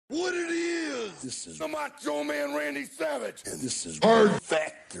What it is. This is the Macho Man Randy Savage. And this is Hard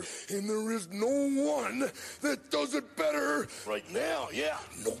Factor. And there is no one that does it better right now. Yeah,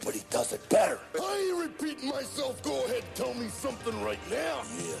 nobody does it better. I ain't repeating myself. Go ahead, tell me something right now.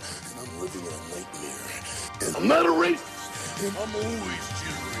 Yeah, and I'm living in a nightmare. And I'm not a racist. And I'm always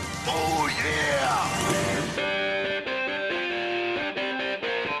jittery. Oh, yeah.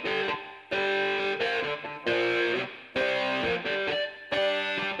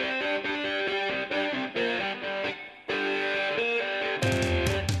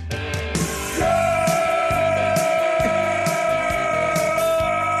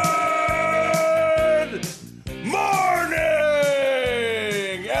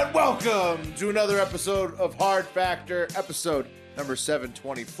 Welcome to another episode of Hard Factor, episode number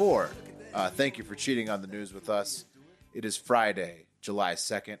 724. Thank you for cheating on the news with us. It is Friday, July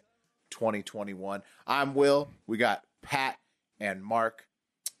 2nd, 2021. I'm Will. We got Pat and Mark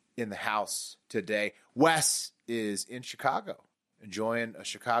in the house today. Wes is in Chicago, enjoying a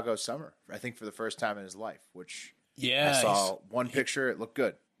Chicago summer, I think for the first time in his life, which I saw one picture. It looked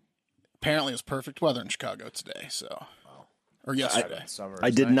good. Apparently it's perfect weather in Chicago today, so... Or yesterday.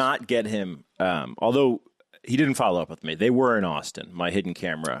 I did not get him, although he didn't follow up with me. They were in Austin, my hidden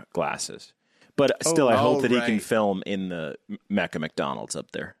camera glasses. But still, I hope that he can film in the Mecca McDonald's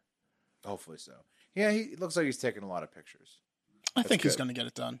up there. Hopefully so. Yeah, he looks like he's taking a lot of pictures. I think he's going to get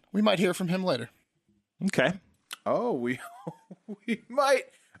it done. We might hear from him later. Okay. Oh, we might.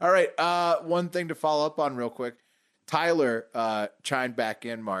 All right, one thing to follow up on real quick. Tyler chimed back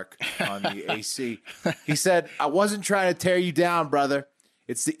in, Mark, on the AC. He said, I wasn't trying to tear you down, brother.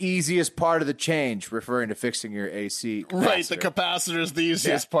 It's the easiest part of the change, referring to fixing your AC capacitor. Right, the capacitor is the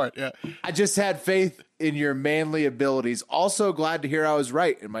easiest part, yeah. I just had faith in your manly abilities. Also glad to hear I was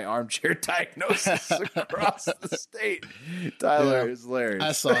right in my armchair diagnosis across the state. Tyler is hilarious.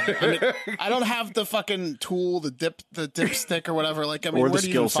 I saw it. I mean, I don't have the fucking tool, the dipstick or whatever. Like, I mean, where do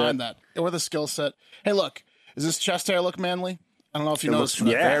you even find that? Or the skill set. Hey, look. Does this chest hair look manly? I don't know if you noticed.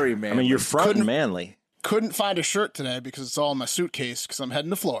 Very manly. I mean, you're front and manly. Couldn't find a shirt today because it's all in my suitcase because I'm heading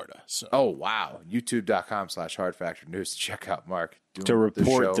to Florida. So. Oh, wow. YouTube.com/hardfactornews to check out Mark. To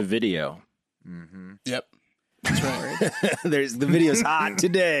report the video. Mm-hmm. Yep. That's right. The video's hot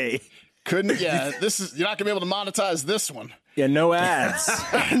today. You're not going to be able to monetize this one. Yeah, no ads.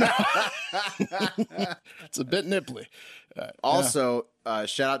 It's a bit nipply. Also,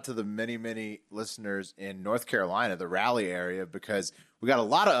 shout out to the many, many listeners in North Carolina, the Raleigh area, because we got a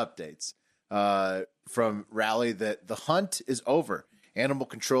lot of updates from Raleigh that the hunt is over. Animal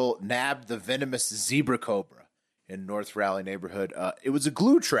control nabbed the venomous zebra cobra in North Raleigh neighborhood. It was a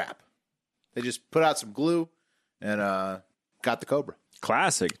glue trap. They just put out some glue and got the cobra.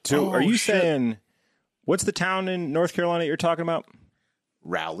 Classic. So are you saying, what's the town in North Carolina you're talking about?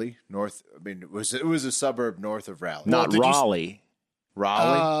 Raleigh, north. I mean, it was a suburb north of Raleigh. Not Raleigh.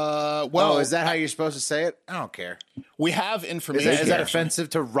 Raleigh? Is that how you're supposed to say it? I don't care. We have information. Is that offensive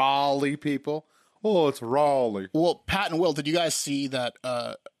to Raleigh people? Oh, it's Raleigh. Well, Pat and Will, did you guys see that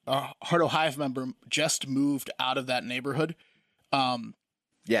a Heart of Hive member just moved out of that neighborhood?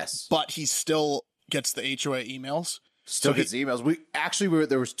 Yes. But he still gets the HOA emails. Gets emails.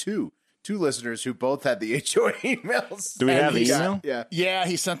 There was two listeners who both had the HOA emails. Do we have the email? Yeah,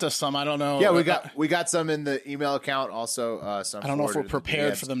 he sent us some. I don't know. Yeah, we got some in the email account. Also, some. I don't know if we're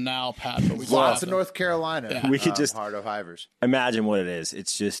prepared for them now, Pat. But we lots of North Carolina. Yeah. We could just Heart of Hivers. Imagine what it is.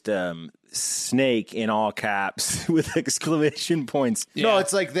 It's just snake in all caps with exclamation points. Yeah. No,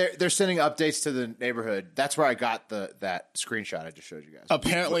 it's like they're sending updates to the neighborhood. That's where I got that screenshot I just showed you guys.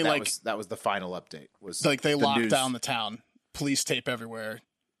 Apparently, that was the final update. Was like they locked down the town. Police tape everywhere.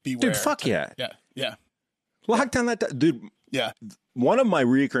 Beware. Dude, fuck yeah. Yeah. Lock down that... Dude, yeah. One of my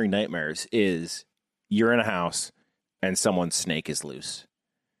recurring nightmares is you're in a house and someone's snake is loose.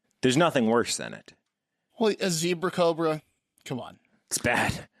 There's nothing worse than it. Well, a zebra cobra, come on. It's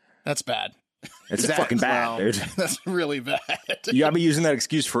bad. That's bad. It's fucking bad, dude. That's really bad. You gotta be using that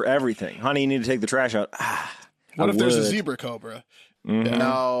excuse for everything. Honey, you need to take the trash out. What if there's a zebra cobra? Mm-hmm. Yeah.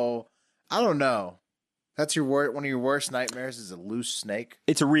 No, I don't know. That's one of your worst nightmares is a loose snake?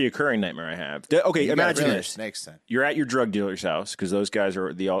 It's a reoccurring nightmare I have. Okay, imagine this. Snakes then. You're at your drug dealer's house because those guys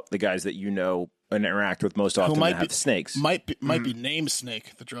are the guys that you know and interact with most often that have snakes. Might be named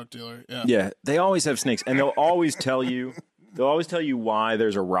Snake, the drug dealer. Yeah, they always have snakes. And they'll always tell you why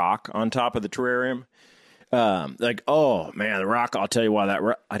there's a rock on top of the terrarium. Like, oh, man, the rock, I'll tell you why that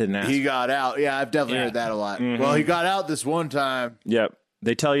I didn't ask. He got out. Yeah, I've definitely heard that a lot. Mm-hmm. Well, he got out this one time. Yep.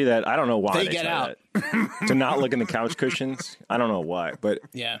 They tell you that. I don't know why they get out. To not look in the couch cushions. I don't know why. But,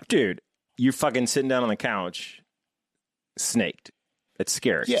 yeah, dude, you're fucking sitting down on the couch, snaked. It's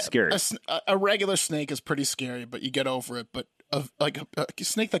scary. Yeah, it's scary. A regular snake is pretty scary, but you get over it. But a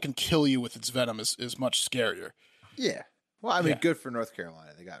snake that can kill you with its venom is much scarier. Yeah. Well, I mean, good for North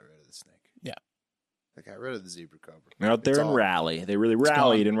Carolina. They got rid of the snake. Yeah. They got rid of the zebra cobra. Out there in Raleigh. They really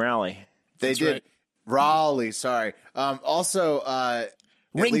rallied in Raleigh. They did. Right. Raleigh, sorry. Also, at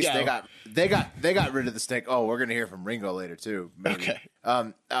Ringo. least they got rid of the snake. Oh, we're gonna hear from Ringo later too. Maybe. Okay.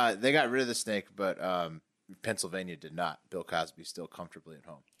 They got rid of the snake, but Pennsylvania did not. Bill Cosby's still comfortably at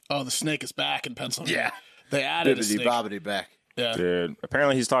home. Oh, the snake is back in Pennsylvania. Yeah. They added a snake. Bobbity back. Yeah. Dude,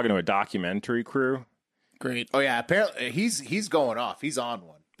 apparently he's talking to a documentary crew. Great. Oh yeah, apparently he's going off. He's on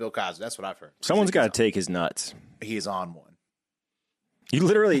one. Bill Cosby. That's what I've heard. Someone's got to take his nuts. He is on one.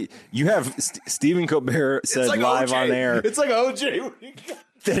 You have Stephen Colbert said like live OJ. on air. It's like OJ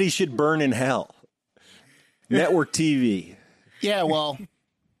that he should burn in hell. Network TV. Yeah, well,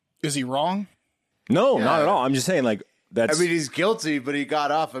 is he wrong? No, not at all. I'm just saying, like, that's. I mean, he's guilty, but he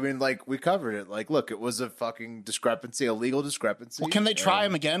got off. I mean, like, we covered it. Like, look, it was a fucking discrepancy, a legal discrepancy. Well, can they try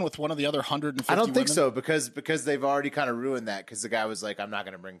him again with one of the other 150 I don't think women? so, because they've already kind of ruined that, because the guy was like, I'm not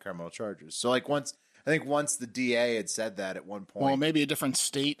going to bring criminal charges. So, like, once the DA had said that at one point. Well, maybe a different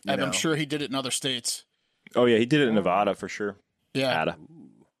state. I'm sure he did it in other states. Oh, yeah, he did it in Nevada for sure. Yeah. Nevada.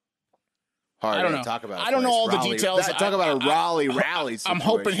 Hard I don't know. Talk about I don't know all Raleigh. the details. Talk about a Raleigh rally situation. I'm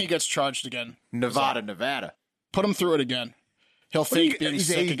hoping he gets charged again. Nevada. Put him through it again. He'll fake being he's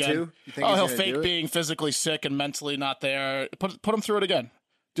sick 82? again. You think He'll he's fake being physically sick and mentally not there. Put him through it again.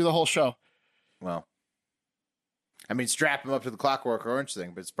 Do the whole show. Well, I mean, strap him up to the Clockwork Orange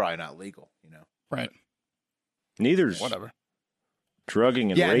thing, but it's probably not legal, you know? Right. Neither's whatever.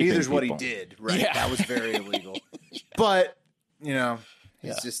 Drugging and raping neither's people. what he did. Right. Yeah. That was very illegal. But, you know,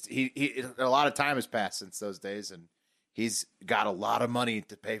 Yeah. it's just he a lot of time has passed since those days, and he's got a lot of money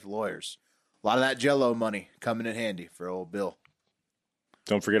to pay for lawyers. A lot of that Jell-O money coming in handy for old Bill.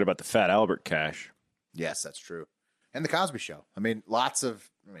 Don't forget about the Fat Albert cash. Yes, that's true. And the Cosby Show. I mean,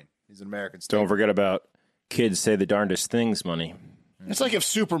 he's an American star. Don't forget about kids say the darndest things money. It's like if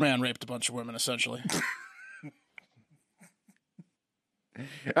Superman raped a bunch of women, essentially. All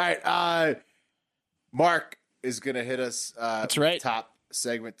right. Mark is going to hit us. That's right. Top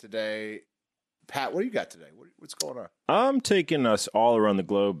segment today. Pat, what do you got today? What's going on? I'm taking us all around the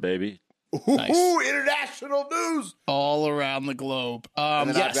globe, baby. Nice. Ooh, international news. All around the globe. And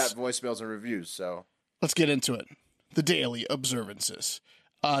then Yes. I've got voicemails and reviews, so. Let's get into it. The daily observances.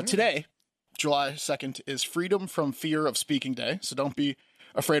 Today, July 2nd, is Freedom from Fear of Speaking Day. So don't be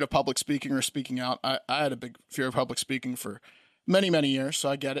afraid of public speaking or speaking out. I had a big fear of public speaking for many, many years, so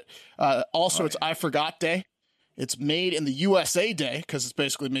I get it. It's I Forgot Day. It's Made in the USA Day, because it's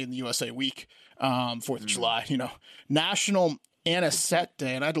basically Made in the USA week, 4th of July. You know, National Anisette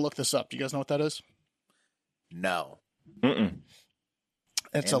Day, and I had to look this up. Do you guys know what that is? No. Mm-mm.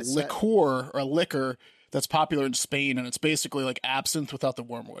 It's Anisette? a liqueur or a liquor that's popular in Spain, and it's basically like absinthe without the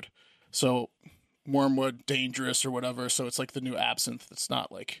wormwood. So wormwood, dangerous or whatever. So it's like the new absinthe. It's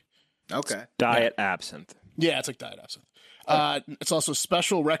not like Okay. Diet absinthe. yeah, it's like diet absinthe. It's also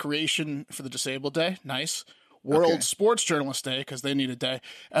Special Recreation for the Disabled Day. Nice. World Sports Journalist Day, because they need a day.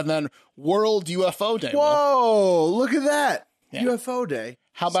 And then World UFO Day. Whoa, look at that. Yeah. UFO Day.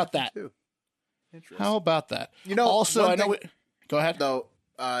 How about that? Interesting. How about that? You know, also, one I know. thing- Go ahead. Though,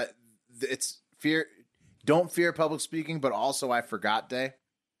 it's fear. Don't fear public speaking, but also I Forgot Day.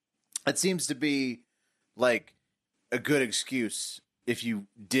 It seems to be like a good excuse if you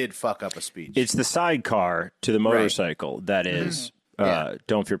did fuck up a speech. It's the sidecar to the motorcycle that is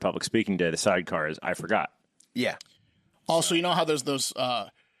Don't Fear Public Speaking Day. The sidecar is I Forgot. yeah. Also, you know how there's those,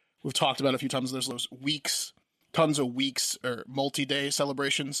 we've talked about it a few times, there's those weeks, tons of weeks or multi-day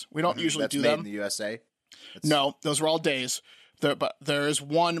celebrations. We don't usually That's do made them. in the USA. No, those are all days. But there is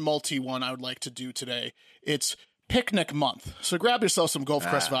one multi-one I would like to do today. It's Picnic Month. So grab yourself some Gulf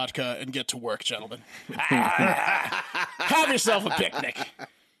Crest vodka and get to work, gentlemen. Have yourself a picnic.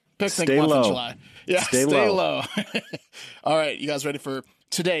 Picnic Stay Month low. in July. Yeah, Stay stay low. low. All right, you guys ready for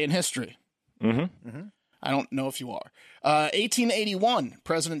Today in History? Mm-hmm. I don't know if you are. 1881,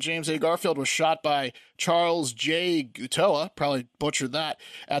 President James A. Garfield was shot by Charles J. Gutoa, probably butchered that,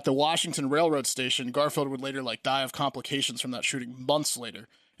 at the Washington Railroad Station. Garfield would later die of complications from that shooting months later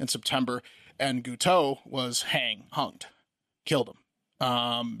in September, and Guteau was hunged, killed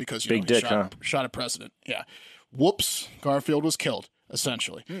him, because Big dick, shot a president. Yeah. Whoops, Garfield was killed,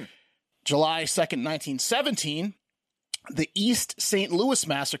 essentially. July 2nd, 1917, the East St. Louis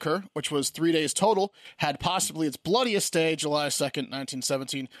Massacre, which was 3 days total, had possibly its bloodiest day, July 2nd,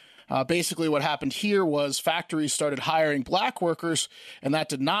 1917. Basically, what happened here was factories started hiring black workers, and that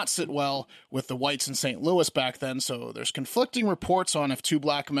did not sit well with the whites in St. Louis back then. So there's conflicting reports on if 2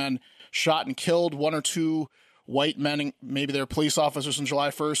 black men shot and killed 1 or 2 white men, maybe they were police officers on July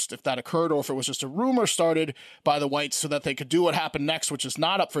 1st, if that occurred, or if it was just a rumor started by the whites so that they could do what happened next, which is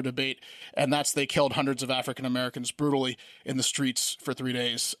not up for debate, and that's they killed hundreds of African Americans brutally in the streets for 3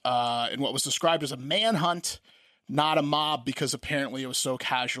 days in what was described as a manhunt, not a mob, because apparently it was so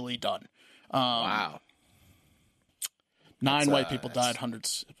casually done. Wow. 9 white people died,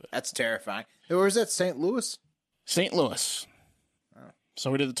 hundreds. That's terrifying. Where was that, St. Louis? St. Louis. So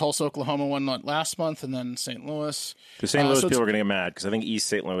we did the Tulsa, Oklahoma one last month, and then St. Louis. The St. Louis people are going to get mad because I think East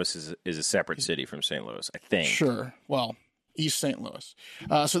St. Louis is a separate city from St. Louis, I think. Sure. Well, East St. Louis.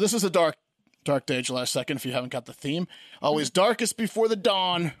 So this is a dark day, July 2nd, if you haven't got the theme. Always darkest before the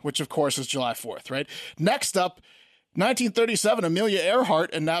dawn, which, of course, is July 4th, right? Next up, 1937, Amelia Earhart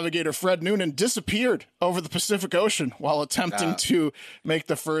and navigator Fred Noonan disappeared over the Pacific Ocean while attempting to make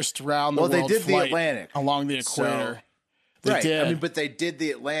the first round-the-world they did flight the Atlantic along the equator. So... They right. did. I mean, but they did the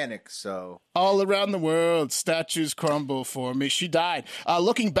Atlantic, so... All around the world, statues crumble for me. She died.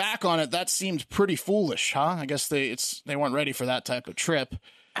 Looking back on it, that seemed pretty foolish, huh? I guess they weren't ready for that type of trip.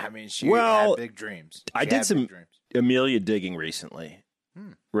 I mean, she had big dreams. I did some Amelia digging recently.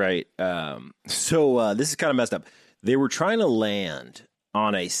 Right. So this is kind of messed up. They were trying to land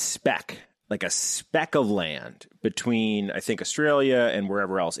on a speck, like a speck of land between, I think, Australia and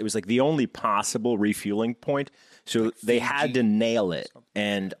wherever else. It was like the only possible refueling point. So like they had to nail it,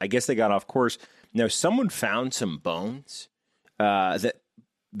 and I guess they got off course. Now, someone found some bones that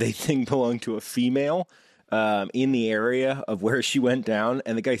they think belonged to a female in the area of where she went down,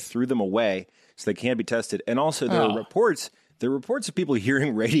 and the guy threw them away, so they can't be tested. And also, there are reports of people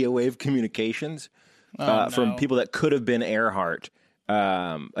hearing radio wave communications from people that could have been Earhart.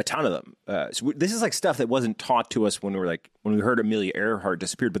 A ton of them. So this is like stuff that wasn't taught to us when we heard Amelia Earhart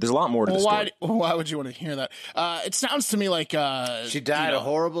disappeared. But there's a lot more to the story. Why would you want to hear that? It sounds to me like she died a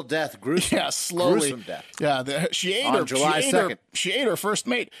horrible death, gruesome. Yeah, slowly. Gruesome death. Yeah, she ate on July 2nd. She ate her first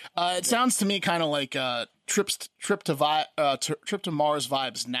mate. It sounds to me kind of like trip to Mars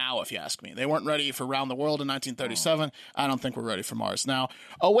vibes now, if you ask me. They weren't ready for Round the World in 1937. I don't think we're ready for Mars now.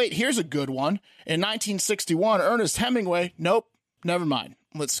 Oh wait, here's a good one. In 1961, Ernest Hemingway. Nope. Never mind.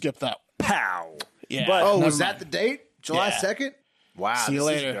 Let's skip that. Pow. Yeah. But, was that the date? July 2nd? Wow. See you this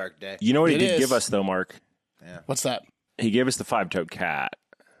later. Is a dark day. You know what he did give us, though, Mark? Yeah. What's that? He gave us the 5-toed cat.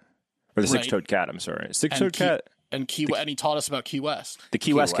 Or the 6-toed cat, I'm sorry. 6-toed cat? And he taught us about Key West. The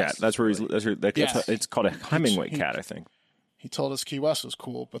Key West cat. That's where it's called a Hemingway cat, I think. He told us Key West was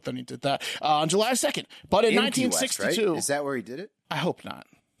cool, but then he did that on July 2nd. But in 1962... West, right? Is that where he did it? I hope not.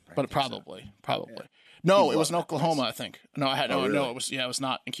 But probably. Yeah. No, it was in Oklahoma, I think. No, it was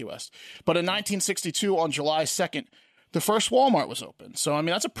not in Key West. But in 1962, on July 2nd, the first Walmart was open. So, I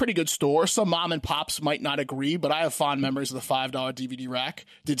mean, that's a pretty good store. Some mom and pops might not agree, but I have fond memories of the $5 DVD rack.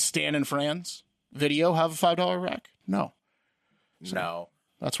 Did Stan and Fran's video have a $5 rack? No. So no.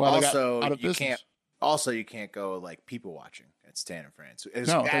 That's why they got out of business. You can't go, like, people watching at Stan and Fran's. It's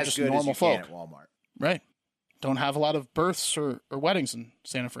no, as they're just good normal as you folk. can at Walmart. Right. Don't have a lot of births or weddings in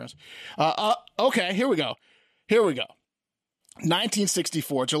Santa France. Okay, here we go.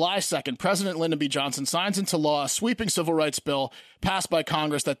 1964, July 2nd, President Lyndon B. Johnson signs into law a sweeping civil rights bill passed by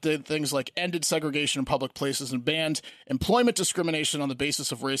Congress that did things like ended segregation in public places and banned employment discrimination on the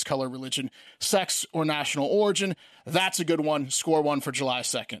basis of race, color, religion, sex, or national origin. That's a good one. Score one for July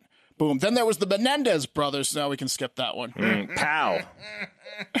 2nd. Boom. Then there was the Menendez brothers. Now we can skip that one. Pow.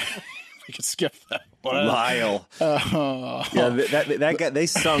 We can skip that one. Lyle. Yeah, that guy, they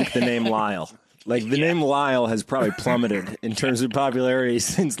sunk the name Lyle. Like, the name Lyle has probably plummeted in terms of popularity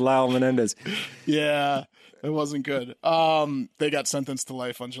since Lyle Menendez. Yeah, it wasn't good. They got sentenced to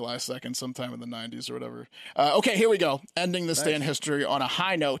life on July 2nd sometime in the 90s or whatever. Okay, here we go. Ending this day in history on a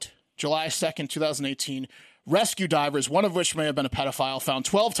high note. July 2nd, 2018. Rescue divers, one of which may have been a pedophile, found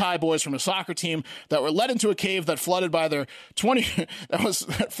 12 Thai boys from a soccer team that were led into a cave that flooded by their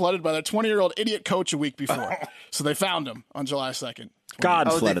 20-year-old idiot coach a week before. So they found him on July 2nd.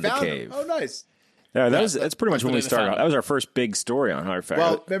 God flooded the cave. Oh, nice. Yeah, that's pretty much when we started. That was our first big story on Hard Fact.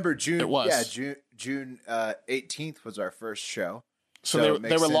 Well, remember June? It was. Yeah, June 18th was our first show. So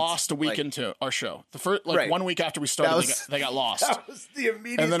they were lost a week into our show. The first 1 week after we started, they got lost. That was the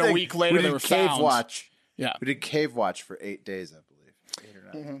immediate. And then a week later, they were Cave found. Watch. Yeah, we did Cave Watch for 8 days, I believe. 8 or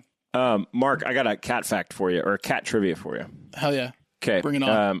 9. Mark, I got a cat fact for you, or a cat trivia for you. Hell yeah. Okay, bring it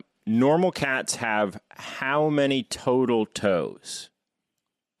on. Normal cats have how many total toes?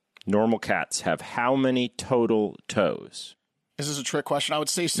 Normal cats have how many total toes? Is this a trick question? I would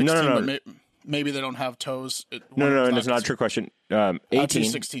say 16, No. but maybe they don't have toes. No, and it's not a trick question. 18.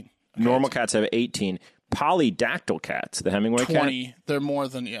 16. Okay, Normal cats have 18. Polydactyl cats, the Hemingway 20. cat, They're more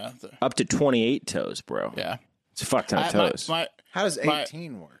than, up to 28 toes, bro. Yeah. It's a fuck ton of toes. How does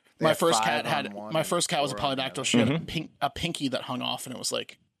 18 work? They My have first 5 cat on had one my and first cat was a 4 on the polydactyl. other. She had a pinky that hung off, and it was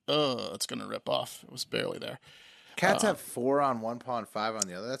like, it's gonna rip off. It was barely there. Cats have 4 on one paw and 5 on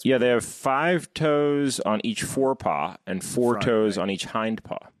the other. That's Yeah, they have 5 toes on each forepaw and 4 Front, toes right. on each hind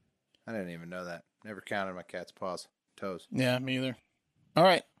paw. I didn't even know that. Never counted my cat's toes. Yeah, me either. All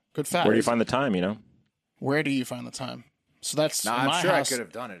right, good fact. Where do you find the time, you know? Where do you find the time? So that's No, in I'm my sure house. I could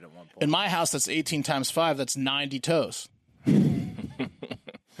have done it at one point. In my house, that's 18 times 5. That's 90 toes.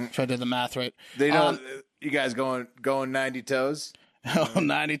 If I did the math right. They know you guys going 90 toes.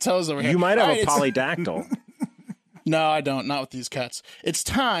 90 toes over here. You might have All a right, polydactyl. No, I don't. Not with these cats. It's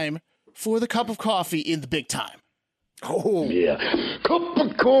time for the cup of coffee in the big time. Oh, Yeah. Cup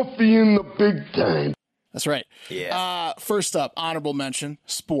of coffee in the big time. That's right. Yeah. First up, honorable mention,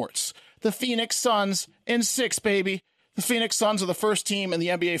 sports. The Phoenix Suns in 6, baby. The Phoenix Suns are the first team in the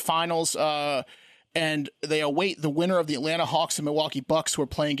NBA Finals, and they await the winner of the Atlanta Hawks and Milwaukee Bucks, who are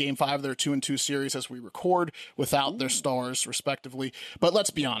playing Game 5 of their 2-2 series as we record, without their stars, respectively. But let's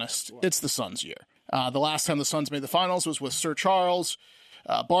be honest, it's the Suns' year. The last time the Suns made the Finals was with Sir Charles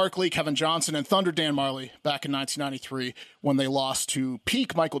Barkley, Kevin Johnson, and Thunder Dan Marley back in 1993 when they lost to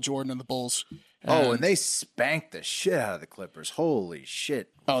peak Michael Jordan and the Bulls. and they spanked the shit out of the Clippers. Holy shit.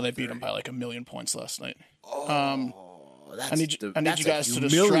 Oh, they beat them by like 1 million points last night. That's I need you guys to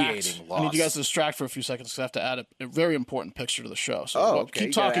distract. I need you guys to distract for a few seconds because I have to add a very important picture to the show. So Okay.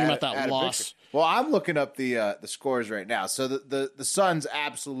 keep talking about that loss. Well, I'm looking up the scores right now. So the Suns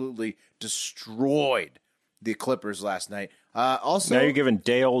absolutely destroyed the Clippers last night. Also, Now you're giving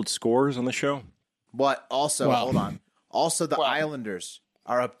day-old scores on the show? but also Well- hold on. Also, the Islanders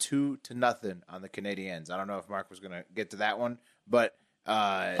are up 2-0 on the Canadiens. I don't know if Mark was going to get to that one, but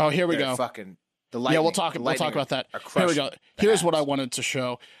Here we they're go. Fucking the Yeah, Lightning. we'll talk about that. Here we go. Here's what I wanted to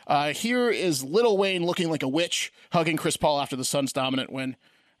show. Here is Lil Wayne looking like a witch, hugging Chris Paul after the Suns' dominant win.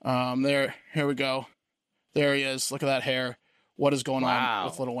 Here we go. There he is. Look at that hair. What is going on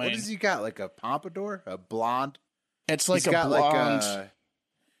with Lil Wayne? What has he got? Like a pompadour? A blonde? It's like He's a got blonde.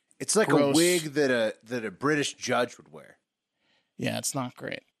 it's like gross- a wig that a British judge would wear. Yeah, it's not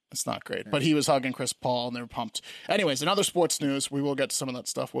great. It's not great. But he was hugging Chris Paul, and they were pumped. Anyways, in other sports news, we will get to some of that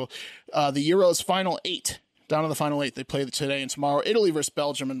stuff. The Euros Final 8, down to the Final 8. They play today and tomorrow. Italy versus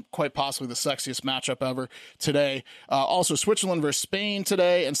Belgium, and quite possibly the sexiest matchup ever today. Also, Switzerland versus Spain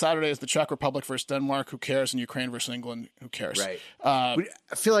today, and Saturday is the Czech Republic versus Denmark. Who cares? And Ukraine versus England. Who cares? Right. I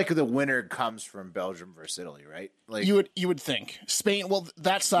feel like the winner comes from Belgium versus Italy, right? Like You would think Spain. Well,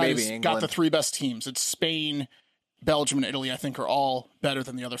 that side Maybe has got England. the 3 best teams. It's Spain, Belgium, and Italy. I think are all better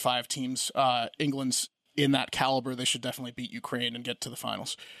than the other 5 teams. England's in that caliber. They should definitely beat Ukraine and get to the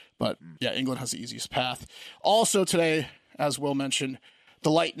finals. But yeah, England has the easiest path. Also today, as Will mentioned, the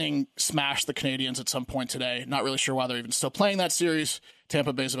Lightning smashed the Canadiens at some point today. Not really sure why they're even still playing that series.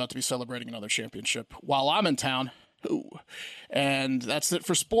 Tampa Bay's about to be celebrating another championship while I'm in town. Ooh. And that's it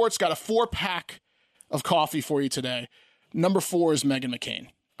for sports. Got a 4-pack of coffee for you today. Number 4 is Meghan McCain.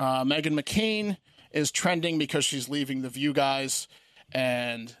 Meghan McCain is trending because she's leaving the View, guys.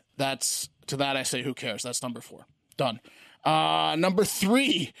 And to that I say, who cares? That's number 4. Done. Number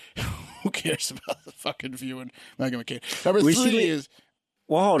 3, who cares about the fucking View and Meghan McCain? Number 3 is...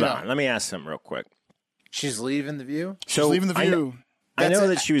 Well, hold on. Let me ask something real quick. she's leaving the View. She's leaving the View. I know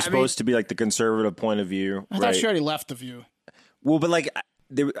that she was supposed to be like the conservative point of view. I thought she already left the View. Well, but like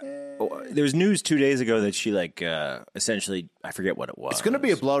there was news 2 days ago that she essentially, I forget what it was. It's going to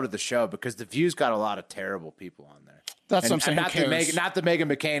be a blow to the show because the View's got a lot of terrible people on there. That's what I'm And saying. not Who that cares? not that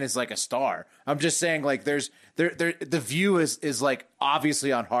Meghan McCain is like a star. I'm just saying like the View is like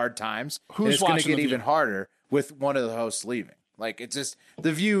obviously on hard times. Who's and it's going to watching get The even View? harder with one of the hosts leaving. Like it's just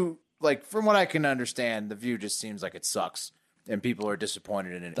the View. Like from what I can understand, the View just seems like it sucks, and people are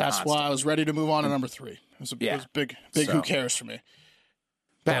disappointed in it. That's constantly. why I was ready to move on to number 3. It was big So- who cares for me.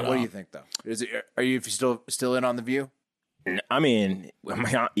 Pat, what do you think though? Are you still in on the View? I mean,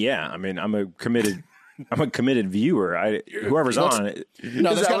 yeah. I mean, I'm a committed viewer. Whoever's on it, No, Is there's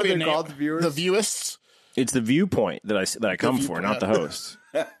that got to what be a they're name. called, the viewers? The Viewists. it's the viewpoint that I come for, viewpoint. not the host.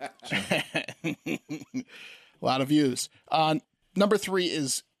 A lot of views. Number 3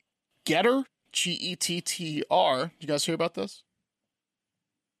 is Getter, Gettr. You guys hear about this?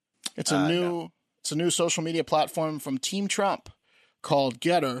 It's a new social media platform from Team Trump called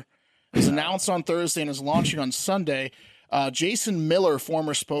Getter. It was announced on Thursday and is launching on Sunday. Jason Miller,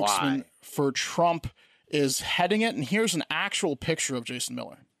 former spokesman for Trump, is heading it, and here's an actual picture of Jason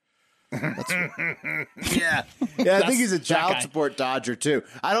Miller. Yeah, I think he's a child support dodger too.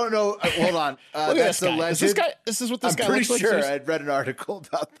 I don't know. Hold on, Look at that's this guy. alleged. This is what this I'm guy pretty looks like. sure Jason. I'd read an article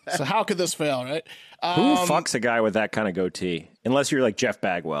about that. So how could this fail, right? Who fucks a guy with that kind of goatee? Unless you're like Jeff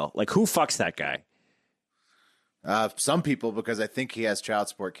Bagwell. Like, who fucks that guy? Some people, because I think he has child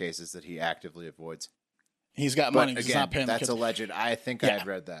support cases that he actively avoids. He's got But money. 'Cause he's again, not paying the that's kids. alleged. I think I had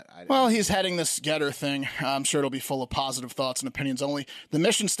read that. Well, he's heading this Getter thing. I'm sure it'll be full of positive thoughts and opinions only. The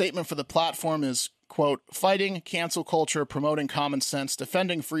mission statement for the platform is, quote, fighting cancel culture, promoting common sense,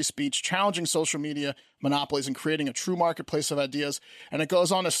 defending free speech, challenging social media monopolies, and creating a true marketplace of ideas. And it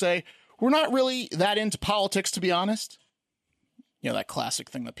goes on to say, we're not really that into politics, to be honest. You know, that classic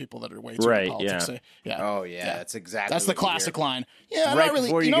thing that people that are way too Right, into politics yeah. say. Yeah. Oh, yeah, that's exactly That's the what you classic hear. line. Yeah, I'm Right not really,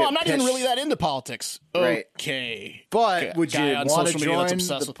 before you you know, get I'm not even pitched. really that into politics. Right. Okay. But would Guy you on want to social media that's join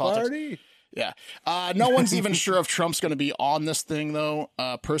obsessed the with politics. party? Yeah. No one's even sure if Trump's going to be on this thing, though.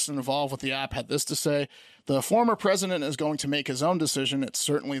 A person involved with the app had this to say. The former president is going to make his own decision. It's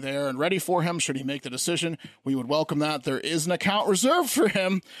certainly there and ready for him. Should he make the decision, we would welcome that. There is an account reserved for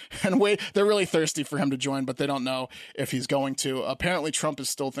him. And they're really thirsty for him to join, but they don't know if he's going to. Apparently, Trump is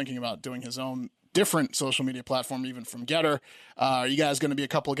still thinking about doing his own different social media platform, even from Getter. Are you guys going to be a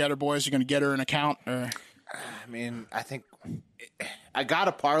couple of Getter boys? You going to get her an account? Or I mean, I think I got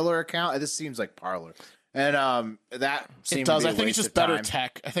a Parler account. This seems like Parler. And that seems it does. to be I a think it's waste just of better time.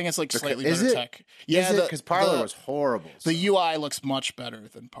 tech. I think it's like slightly Is better it? tech. Yeah, because Parler was horrible. The UI looks much better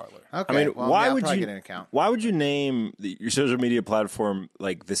than Parler. Okay, I mean, well, why yeah, I'll would probably you get an account? Why would you name your social media platform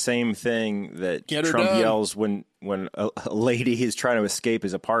like the same thing that Get her Trump done. yells when a lady is trying to escape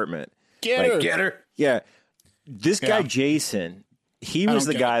his apartment? Get her. Get her. Yeah, this guy Yeah. Jason, he I was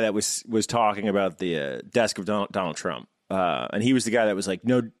don't the get guy that was talking about the desk of Donald Trump, and he was the guy that was like,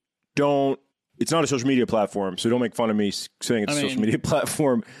 "No, don't." It's not a social media platform, so don't make fun of me saying it's a social media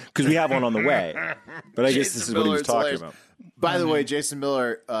platform because we have one on the way. But I guess this is what he was talking about. By the way, Jason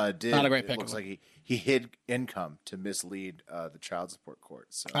Miller did. Not a great it pick. looks like he hid income to mislead the child support court.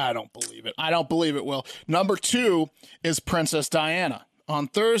 So I don't believe it. I don't believe it, Will. Number 2 is Princess Diana. On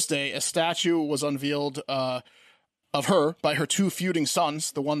Thursday, a statue was unveiled of her by her 2 feuding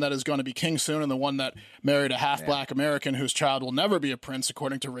sons, the one that is going to be king soon and the one that married a half-black American whose child will never be a prince,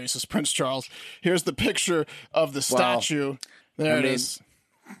 according to racist Prince Charles. Here's the picture of the statue. There it is.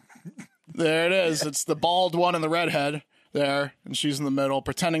 There it is. It's the bald one and the redhead there, and she's in the middle,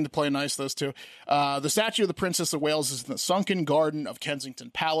 pretending to play nice, those two. The statue of the Princess of Wales is in the sunken garden of Kensington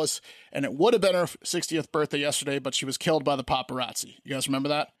Palace, and it would have been her 60th birthday yesterday, but she was killed by the paparazzi. You guys remember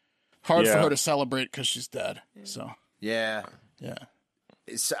that? Hard for Yeah. her to celebrate because she's dead. So, yeah, yeah.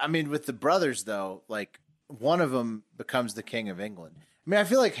 I mean, with the brothers though, like one of them becomes the king of England. I mean, I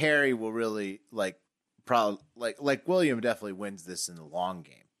feel like Harry will really probably like William definitely wins this in the long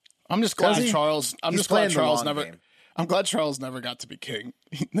game. I'm just glad Does he? Charles. I'm He's just glad playing the Charles long never. game. I'm glad Charles never got to be king.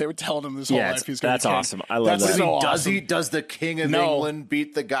 They were telling him this whole Yeah, life he's going to that's be king. awesome. I love That's that. So Does awesome. he? Does the king of No. England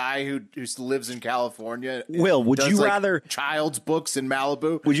beat the guy who lives in California? Will, would Does, you like, rather- child's books in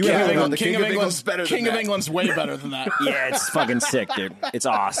Malibu? Would you Yeah, rather- no, the King of England's better King than of that. England's way better than that. Yeah, it's fucking sick, dude. It's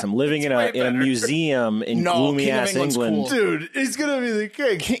awesome. Living in a museum in No, gloomy King of ass England's England. cool. Dude, he's gonna be the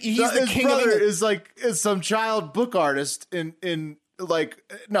king. He's the His king of brother England. is some child book artist in like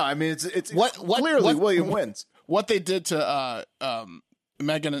no. I mean, it's What- clearly William wins. What they did to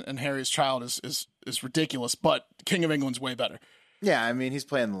Meghan and Harry's child is ridiculous, but King of England's way better. Yeah, I mean, he's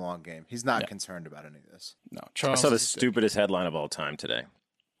playing the long game. He's not concerned about any of this. No, I Charles. saw the is- stupidest headline of all time today.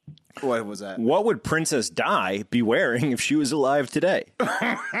 What was that? What would Princess Di be wearing if she was alive today?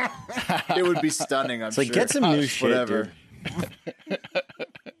 It would be stunning. I'm It's like, sure. get some new shit, Whatever. dude.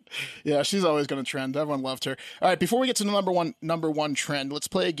 Yeah, she's always going to trend. Everyone loved her. All right, before we get to the number one trend, let's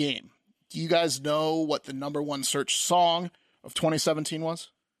play a game. Do you guys know what the number one search song of 2017 was?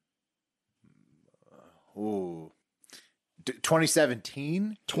 Ooh.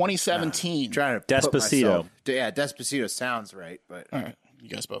 2017? 2017. Trying to put Despacito. myself- Yeah, Despacito sounds right, but All right, you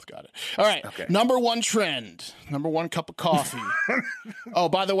guys both got it. All right, Okay. number one trend, number one cup of coffee. Oh,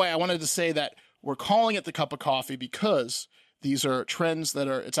 by the way, I wanted to say that we're calling it the cup of coffee because these are trends that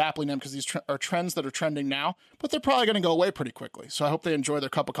are, it's aptly named because these are trends that are trending now, but they're probably going to go away pretty quickly. So I hope they enjoy their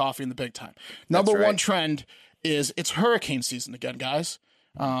cup of coffee in the big time. Number right. one trend is it's hurricane season again, guys.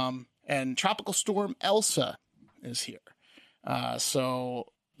 And Tropical Storm Elsa is here. So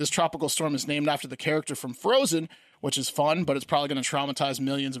this tropical storm is named after the character from Frozen, which is fun, but it's probably going to traumatize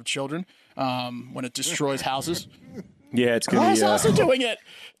millions of children when it destroys houses. Yeah, it's gonna How's be Elsa doing it?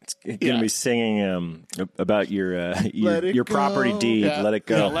 gonna be singing about your it property go. deed. Yeah. Let it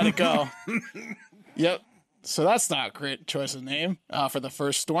go. Yeah, let it go. Yep. So that's not a great choice of name for the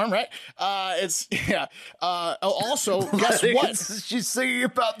first storm, right? Also, guess what? She's singing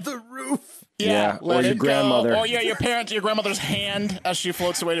about the roof. Yeah, or your let it grandmother. Go. Oh yeah, your grandmother's hand as she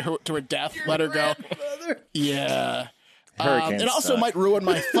floats away to her death. Let her go. Yeah. Hurricanes It also suck. might ruin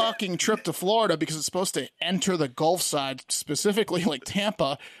my fucking trip to Florida because it's supposed to enter the Gulf side, specifically like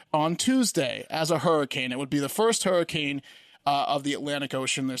Tampa, on Tuesday as a hurricane. It would be the first hurricane of the Atlantic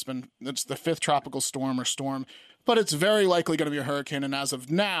Ocean. It's the fifth tropical storm, but it's very likely going to be a hurricane. And as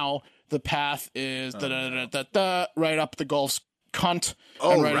of now, the path is right up the Gulf's cunt.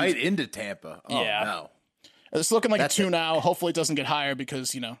 Oh, and right into Tampa. Oh, Yeah. no. It's looking like a 2 now. Hopefully it doesn't get higher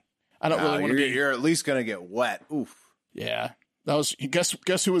because, I don't really want to be. You're at least going to get wet. Oof. Yeah. That was,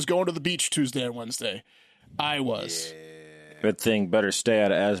 guess who was going to the beach Tuesday and Wednesday? I was. Good thing, better stay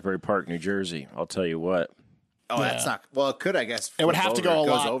out of Asbury Park, New Jersey. I'll tell you what. Oh, that's not. Well, it could, I guess. It would have to go a lot. It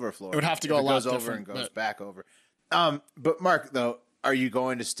goes over Florida. It would have to go If a it lot goes over different, and goes but- back over. But Mark, though, are you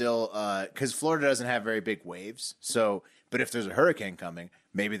going to still? Because Florida doesn't have very big waves. So, but if there's a hurricane coming,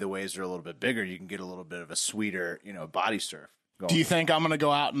 maybe the waves are a little bit bigger. You can get a little bit of a sweeter, body surf going. Do you think I'm going to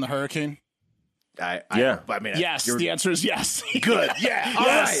go out in the hurricane? Yeah. I mean, Yes. The answer is yes. good. Yeah. All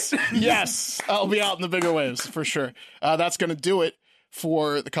Yes. right. Yes. I'll be out in the bigger waves for sure. That's going to do it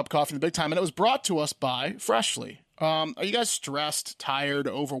for the Cup of Coffee in the Big Time. And it was brought to us by Freshly. Are you guys stressed, tired,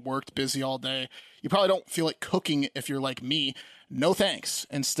 overworked, busy all day? You probably don't feel like cooking if you're like me. No thanks.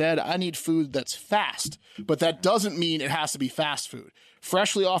 Instead, I need food that's fast. But that doesn't mean it has to be fast food.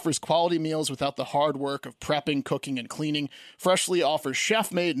 Freshly offers quality meals without the hard work of prepping, cooking, and cleaning. Freshly offers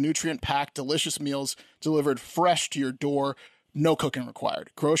chef-made, nutrient-packed, delicious meals delivered fresh to your door. No cooking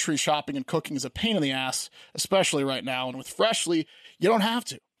required. Grocery shopping and cooking is a pain in the ass, especially right now. And with Freshly, you don't have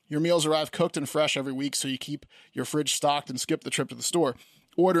to. Your meals arrive cooked and fresh every week, so you keep your fridge stocked and skip the trip to the store.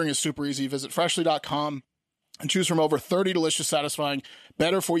 Ordering is super easy. Visit freshly.com and choose from over 30 delicious, satisfying,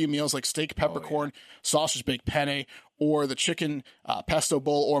 better-for-you meals like steak peppercorn, sausage baked penne, or the chicken pesto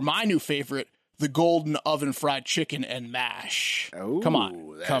bowl, or my new favorite, the golden oven fried chicken and mash. Ooh, Come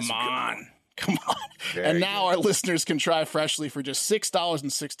on. that's Come good. on. Come on. Very And now good. our listeners can try Freshly for just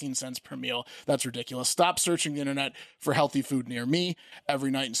 $6.16 per meal. That's ridiculous. Stop searching the internet for healthy food near me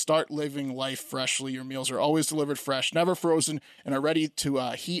every night and start living life freshly. Your meals are always delivered fresh, never frozen, and are ready to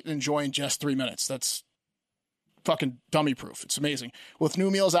heat and enjoy in just 3 minutes. That's fucking dummy proof. It's amazing. With new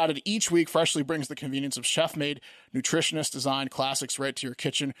meals added each week, Freshly brings the convenience of chef-made, nutritionist-designed classics right to your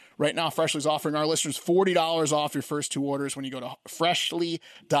kitchen. Right now, Freshly's offering our listeners $40 off your first 2 orders when you go to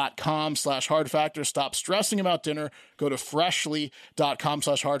freshly.com/hardfactor. Stop stressing about dinner. Go to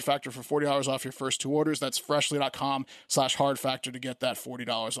freshly.com/hardfactor for $40 off your first 2 orders. That's freshly.com/hardfactor to get that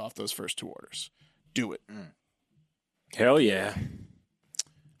 $40 off those first 2 orders. Do it. Hell yeah.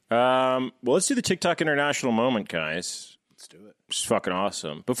 Well, let's do the TikTok international moment, guys. Let's do it. It's fucking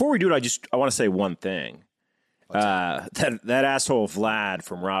awesome. Before we do it, I want to say one thing. That asshole Vlad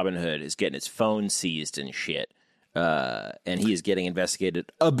from Robinhood is getting his phone seized and shit. And he is getting investigated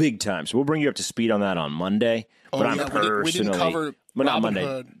a big time. So we'll bring you up to speed on that on Monday. But I'm yeah, personally, we didn't cover but not Monday,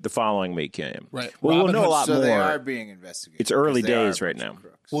 Robinhood. the following week came. Right. Well, we'll know a Robinhood, lot So they are more. being investigated. It's early 'cause they are a days right bunch of now.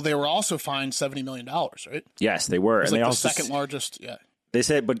 crooks. Well, they were also fined $70 million, right? Yes, they were. It's And like they the also second largest. Yeah. They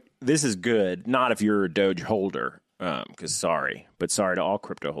said, but this is good, not if you're a Doge holder, because sorry to all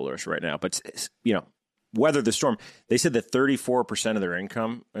crypto holders right now. But, weather the storm. They said that 34% of their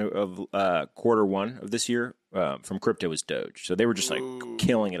income of quarter one of this year from crypto was Doge. So they were just like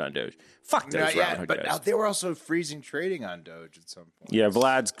killing it on Doge. Fuck those Not yet, Robinhood but guys. they were also freezing trading on Doge at some point. Yeah,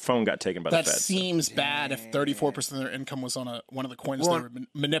 Vlad's phone got taken by That the Fed. seems bad if 34% of their income was on one of the coins Well, they were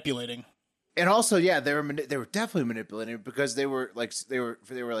manipulating. And also, yeah, they were definitely manipulating it because they were like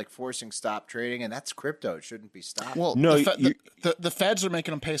forcing stop trading, and that's crypto. It shouldn't be stopped. Well, No, the feds are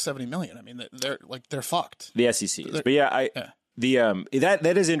making them pay $70 million. I mean, they're fucked. The SEC is. But yeah,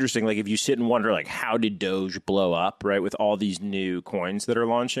 that is interesting. Like if you sit and wonder, like how did Doge blow up, right? With all these new coins that are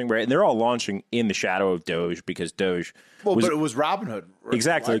launching, right? And they're all launching in the shadow of Doge because Doge. but it was Robinhood.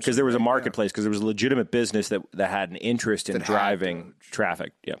 Exactly, because there was a largely, marketplace, because there was a legitimate business that had an interest in That had driving Doge.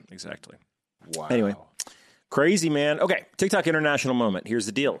 traffic. Yeah, exactly. Wow. Anyway, crazy, man. Okay, TikTok international moment. Here's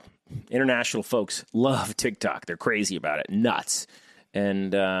the deal. International folks love TikTok. They're crazy about it. Nuts.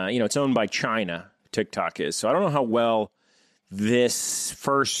 And, it's owned by China, TikTok is. So I don't know how well this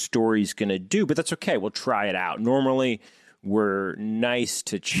first story is going to do, but that's okay. We'll try it out. Normally, we're nice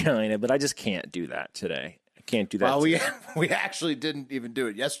to China, but I just can't do that today. I can't do that. Well, today. we actually didn't even do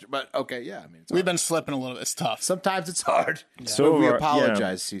it yesterday, but okay, yeah. I mean, it's We've hard. been slipping a little bit. It's tough. Sometimes it's hard. So But we are-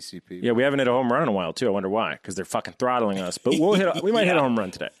 apologize, CCP. Yeah, we haven't hit a home run in a while, too. I wonder why, because they're fucking throttling us. But we might hit a home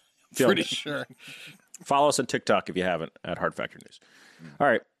run today. Feeling Pretty good. sure. Follow us on TikTok if you haven't at Hard Factor News. All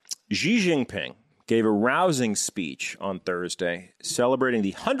right. Xi Jinping gave a rousing speech on Thursday celebrating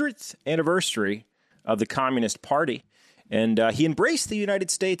the 100th anniversary of the Communist Party. And he embraced the United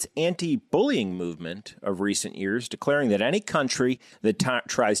States anti-bullying movement of recent years, declaring that any country that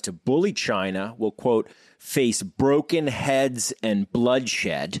tries to bully China will, quote, face broken heads and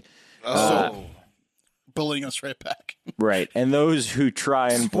bloodshed. Bullying us right back. Right. And those who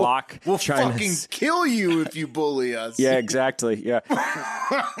try and block We'll China's... fucking kill you if you bully us. Yeah, exactly. Yeah.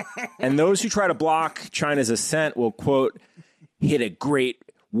 And those who try to block China's ascent will, quote, hit a great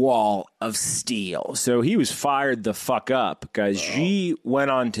wall of steel. So he was fired the fuck up, guys. Xi went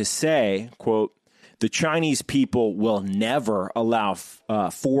on to say, quote, the Chinese people will never allow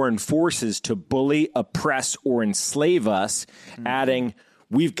foreign forces to bully, oppress, or enslave us, adding,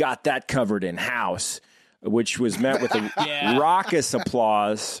 we've got that covered in-house, which was met with a raucous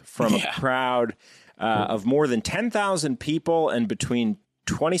applause from a crowd of more than 10,000 people and between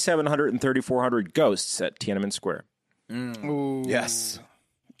 2,700 and 3,400 ghosts at Tiananmen Square. Ooh. Yes.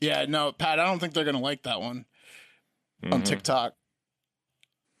 Yeah, no, Pat, I don't think they're going to like that one on TikTok.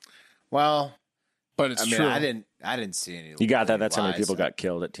 Well, But it's I mean, true. I didn't see any. You got that? That's how many lies. people got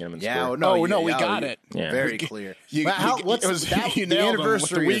killed at Tiananmen Yeah. Square. No, we got it. Yeah. Very clear. You- But how, you- what's it was- that, you the nailed 'em with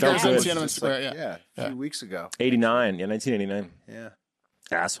the anniversary? Uyghurs of that on was Tiananmen just Square, like, yeah. a few weeks ago. 89. Yeah, 1989. Yeah.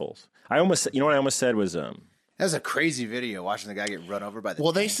 Assholes. I almost, you know what I almost said was, That was a crazy video watching the guy get run over by the.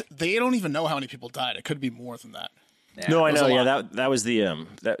 Well, tank. they don't even know how many people died. It could be more than that. no, I it was know. a Yeah, lot. that was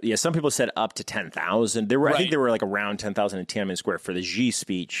the, some people said up to 10,000. There were, I think Right. there were like around 10,000 in Tiananmen Square for the Xi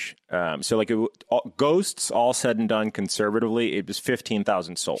speech. So like ghosts, all said and done conservatively, it was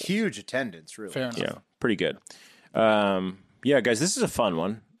 15,000 souls. Huge attendance, really. Fair enough. Yeah, pretty good. Yeah, guys, this is a fun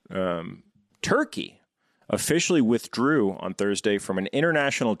one. Turkey officially withdrew on Thursday from an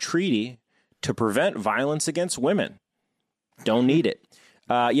international treaty to prevent violence against women. Don't need it.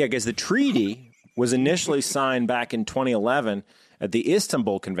 Yeah, guys, the treaty was initially signed back in 2011 at the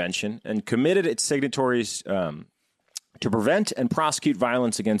Istanbul Convention and committed its signatories to prevent and prosecute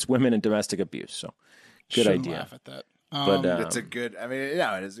violence against women and domestic abuse. So, good Shouldn't idea. laugh at that. But It's a good. I mean,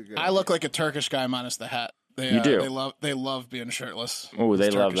 yeah, it is a good. I look like a Turkish guy minus the hat. They, You do. They love being shirtless. oh, they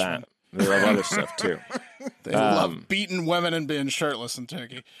Those love Turkish that. men. They love other stuff too. They love beating women and being shirtless in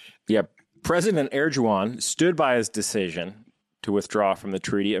Turkey. Yeah, President Erdogan stood by his decision to withdraw from the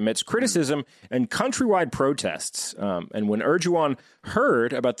treaty amidst criticism and countrywide protests. And when Erdogan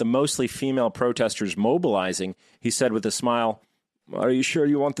heard about the mostly female protesters mobilizing, he said with a smile, "Are you sure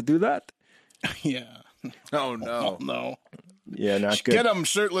you want to do that?" Yeah. Oh no. No. Yeah, not good. Get them,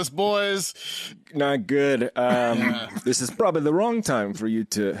 shirtless boys. Not good. This is probably the wrong time for you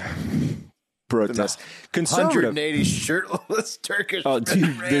to protest. Conservative. 180 shirtless Turkish. Oh, men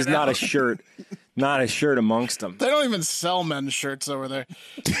dude, ran there's not a out. shirt, not a shirt amongst them. They don't even sell men's shirts over there.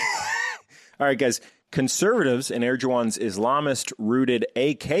 All right, guys. Conservatives in Erdogan's Islamist-rooted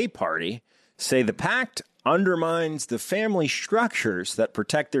AK party say the pact undermines the family structures that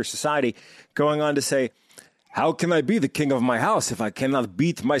protect their society, going on to say, how can I be the king of my house if I cannot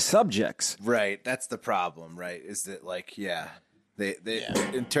beat my subjects? Right. That's the problem. Right. Is that like they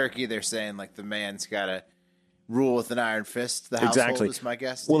in Turkey they're saying like the man's got to rule with an iron fist. The household Exactly. is my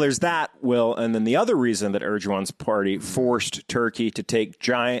guess. Well, there's that, Will, and then the other reason that Erdogan's party forced Turkey to take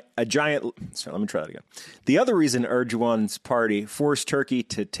a giant. Sorry, let me try that again. The other reason Erdogan's party forced Turkey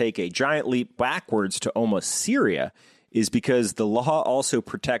to take a giant leap backwards to almost Syria is because the law also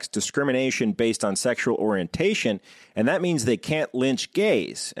protects discrimination based on sexual orientation, and that means they can't lynch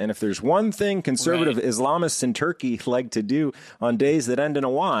gays. And if there's one thing conservative Islamists in Turkey like to do on days that end in a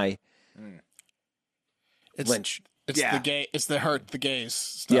Y, It's, Lynch. It's Yeah. the gay. It's the hurt the gays.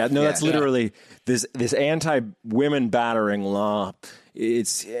 Stuff. yeah, no, Yeah. that's literally this anti-women battering law.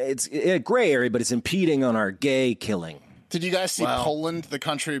 It's a gray area, but it's impeding on our gay killing. Did you guys see Wow. Poland, the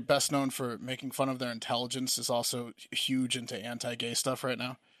country best known for making fun of their intelligence, is also huge into anti-gay stuff right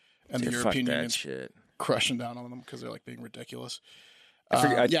now, and the Dude, fuck European that Union's shit. crushing down on them because they're like being ridiculous.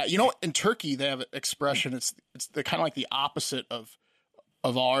 forget- Yeah, you know, in Turkey they have an expression. It's the kind of like the opposite of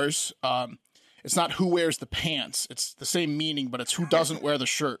ours. It's not who wears the pants. It's the same meaning, but it's who doesn't wear the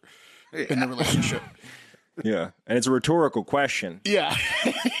shirt in the relationship. Yeah, and it's a rhetorical question. Yeah,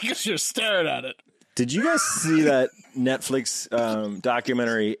 because you're staring at it. Did you guys see that Netflix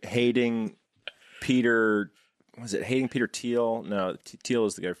documentary hating Peter? Was it hating Peter Thiel? No, Thiel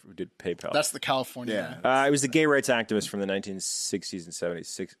is the guy who did PayPal. That's the California. guy. It was the gay rights activist from the 1960s and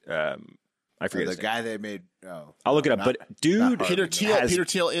 70s. I forget the his name. guy they made. Oh, I'll look it up. not- But dude, not Peter Harvey, Thiel. has- Peter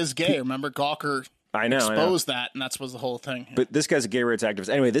Thiel is gay. Remember Gawker I know. exposed that, and that was the whole thing. But this guy's a gay rights activist.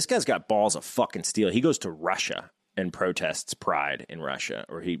 Anyway, this guy's got balls of fucking steel. He goes to Russia and protests pride in Russia,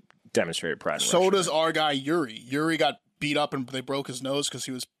 or he demonstrated pride in Russia. So does our guy Yuri. Yuri got beat up and they broke his nose because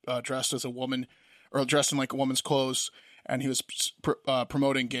he was dressed as a woman, or dressed in like a woman's clothes, and he was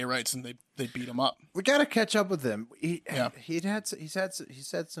promoting gay rights, and they beat him up. We got to catch up with him. He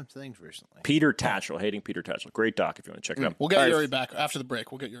said some things recently. Peter Tatchell, Hating Peter Tatchell. Great doc if you want to check it out. We'll get Yuri back after the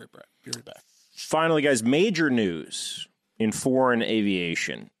break. We'll get Yuri back. Finally, guys, major news in foreign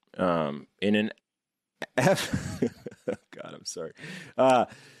aviation. In an God, I'm sorry. All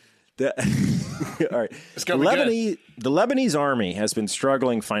right. The Lebanese army has been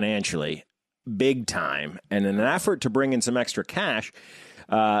struggling financially big time, and in an effort to bring in some extra cash,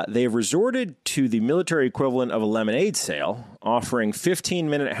 they have resorted to the military equivalent of a lemonade sale, offering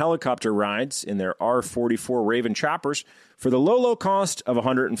 15-minute helicopter rides in their R-44 Raven choppers for the low cost of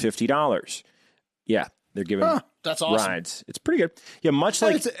 $150. Yeah, they're giving that's awesome. rides. It's pretty good. Yeah, much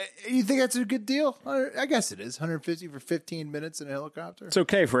like... You think that's a good deal? I guess it is. $150 for 15 minutes in a helicopter. It's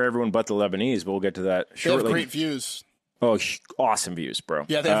okay for everyone but the Lebanese, but we'll get to that shortly. They have great views. Oh, awesome views, bro.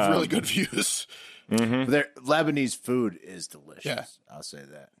 Yeah, they have really good views. Their Lebanese food is delicious. Yeah. I'll say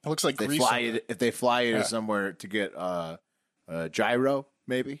that. It looks like grease. If they fly you to somewhere to get gyro,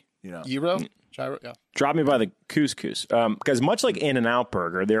 maybe, Gyro? Gyro, yeah. Drop me by the couscous. Because much like In-N-Out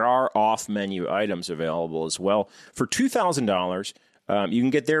Burger, there are off-menu items available as well. For $2,000, you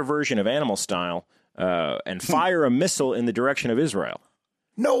can get their version of Animal Style and fire a missile in the direction of Israel.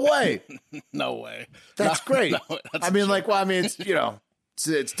 No way. No way. That's great. No,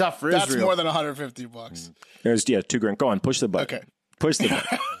 it's tough for that's Israel. more than $150. There's $2,000. Go on, push the button. Okay. Push the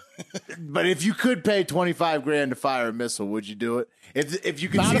button. But if you could pay $25,000 to fire a missile, would you do it? If you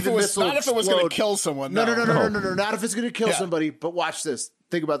could see the missile not if it was going to kill someone. No. Not if it's going to kill somebody. But watch this.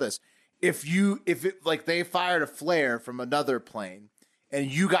 Think about this. If they fired a flare from another plane, and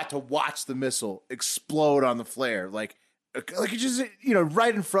you got to watch the missile explode on the flare, like it just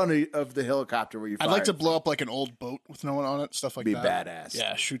right in front of the helicopter where you fired. I'd like to blow up like an old boat with no one on it, stuff like Be that. badass.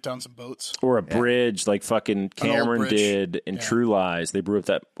 Yeah, shoot down some boats. Or a bridge like fucking Cameron bridge. did in True Lies. They blew up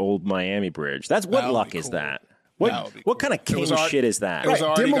that old Miami bridge. What That would luck be is cool. that? That would be What cool. kind of king shit is that? It was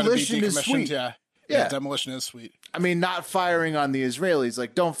already going to be Demolition is decommissioned. sweet. Yeah, demolition is sweet. I mean, not firing on the Israelis.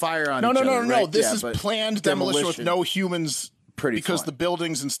 Like, don't fire on No. each other. Right? This Yeah, is but planned demolition with no humans because fun. the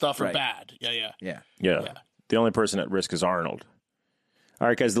buildings and stuff are Right. bad. Yeah. Yeah. The only person at risk is Arnold. All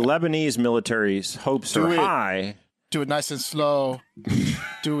right, guys, the Lebanese military's hopes are high. Do it nice and slow.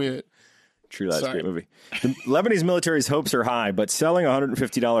 Do it. True Lies, great movie. The Lebanese military's hopes are high, but selling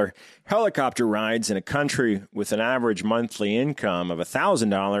 $150 helicopter rides in a country with an average monthly income of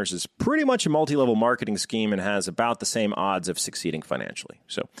 $1,000 is pretty much a multi-level marketing scheme and has about the same odds of succeeding financially.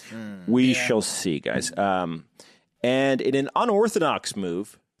 So we shall see, guys. And in an unorthodox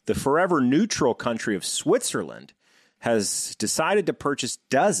move, the forever neutral country of Switzerland has decided to purchase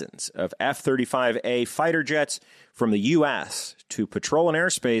dozens of F-35A fighter jets from the U.S. to patrol an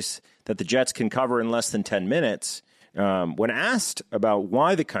airspace that the jets can cover in less than 10 minutes. When asked about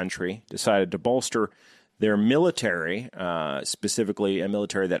why the country decided to bolster their military, specifically a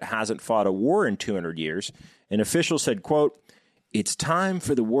military that hasn't fought a war in 200 years, an official said, quote, "It's time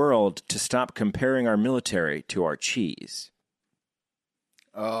for the world to stop comparing our military to our cheese."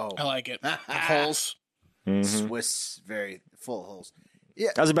 Oh, I like it. Holes. Swiss, very full of holes.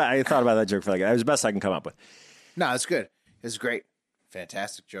 Yeah, I thought about that joke for like that was the best I can come up with. no, it's good. It's great,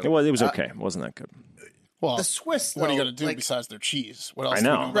 fantastic joke. It was okay. It wasn't that good. Well, The Swiss, what are you though, going to do like- besides their cheese? What else? I Do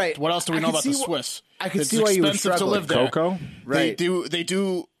we know. know Right. What else do we I know can about the see Swiss? I can It's see why you would expensive to struggle. live there. Cocoa? Right. They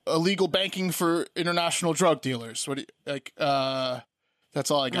do illegal banking for international drug dealers. What do you, like?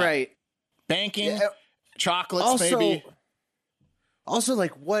 That's all I got. Right. Banking, Yeah. chocolates, maybe. Also,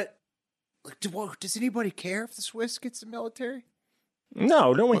 like, what? Like, does anybody care if the Swiss gets the military?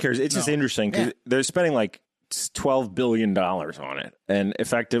 No one cares. It's just No. interesting because they're spending like $12 billion on it. And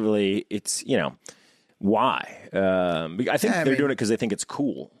effectively, it's, why? I think they're doing it because they think it's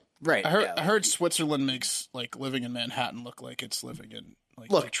cool. Right. I heard Switzerland makes like living in Manhattan look like it's living in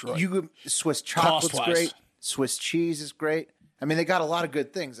like Look, Detroit. Swiss chocolate's Cost-wise. great. Swiss cheese is great. I mean, they got a lot of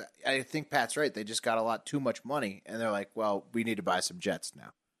good things. I think Pat's right. They just got a lot too much money, and they're like, well, we need to buy some jets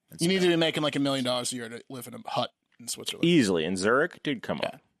now. You need to be making like $1 million a year to live in a hut in Switzerland. Easily. In Zurich? Dude, come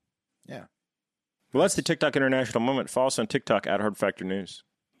on. Yeah. Well, that's the TikTok International Moment. Follow us on TikTok at Hard Factor News.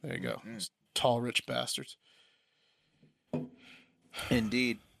 There you go. Those tall, rich bastards.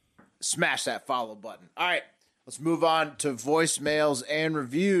 Indeed. Smash that follow button. All right. Let's move on to voicemails and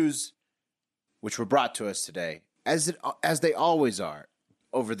reviews, which were brought to us today, as they always are,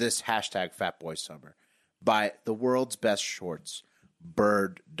 over this hashtag Fatboy Summer by the world's best shorts,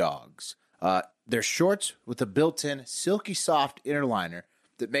 Bird Dogs. They're shorts with a built-in silky soft inner liner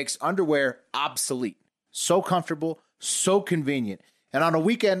that makes underwear obsolete. So comfortable, so convenient. And on a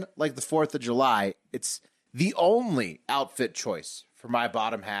weekend like the 4th of July, it's the only outfit choice for my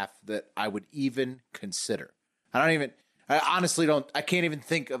bottom half that I would even consider. I honestly can't even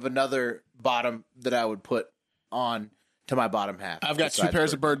think of another bottom that I would put on to my bottom half. I've got 2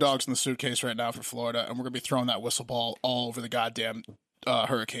 pairs of Bird Dogs in the suitcase right now for Florida, and we're going to be throwing that whistle ball all over the goddamn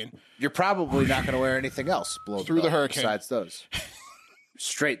hurricane. You're probably not going to wear anything else through the hurricane besides those.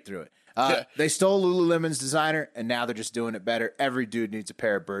 Straight through it. They stole Lululemon's designer, and now they're just doing it better. Every dude needs a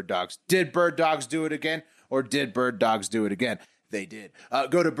pair of Bird Dogs. Did Bird Dogs do it again, or did Bird Dogs do it again? They did.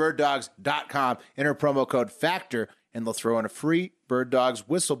 Go to birddogs.com, enter promo code FACTOR, and they'll throw in a free Bird Dogs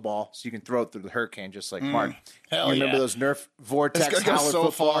whistle ball so you can throw it through the hurricane just like Mark. Hell you remember those Nerf Vortex Howler so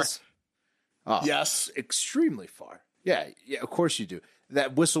footballs? Far. Yes. Extremely far. Yeah, of course you do.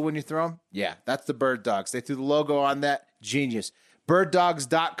 That whistle when you throw them? Yeah, that's the Bird Dogs. They threw the logo on that. Genius.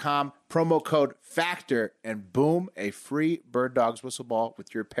 Birddogs.com, promo code FACTOR, and boom, a free Bird Dogs whistle ball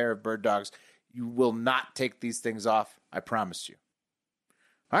with your pair of Bird Dogs. You will not take these things off. I promise you.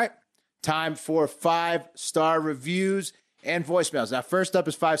 All right. Time for 5-star reviews and voicemails. Now, first up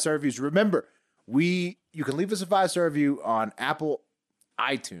is 5-star reviews. Remember, you can leave us a 5-star review on Apple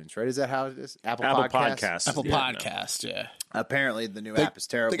iTunes, right? Is that how it is? Apple Podcasts. Apple Podcast, yeah. Apparently, the new app is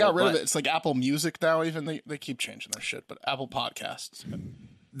terrible. They got rid of it. It's like Apple Music now. Even they keep changing their shit, but Apple Podcasts.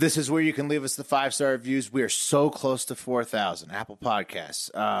 This is where you can leave us the 5-star reviews. We are so close to 4,000 Apple Podcasts,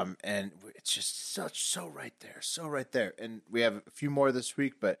 and it's just so right there. And we have a few more this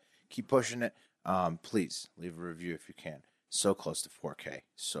week, but keep pushing it. Please leave a review if you can. So close to 4K.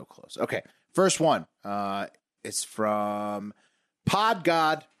 So close. Okay, first one. It's from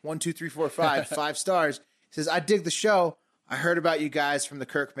PodGod12345, 5 stars. He says, I dig the show. I heard about you guys from the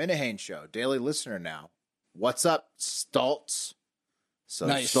Kirk Minihane show. Daily listener now. What's up, Stoltz? So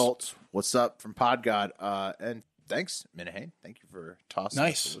nice. Stoltz, what's up from PodGod? And thanks, Minihane. Thank you for tossing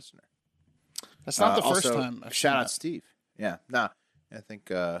us a listener. That's not the first also, time. Shout out Steve. Yeah, no, I think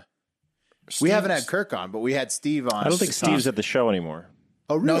we haven't had Kirk on, but we had Steve on. I don't think Steve's at the show anymore.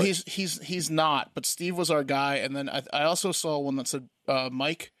 Oh, really? No, he's not. But Steve was our guy, and then I also saw one that said Blind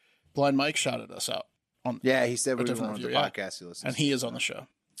Mike shouted us out. Yeah, he said we were on the podcast he listens and he is on the show.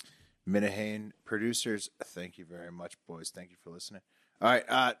 Minihane producers, thank you very much, boys. Thank you for listening. All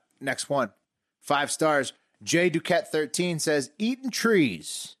right, next one. 5 stars. J Duquette 13 says, eating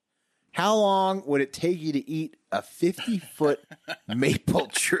trees. How long would it take you to eat a 50-foot maple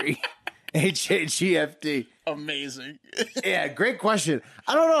tree? HAGFD. Amazing. Yeah, great question.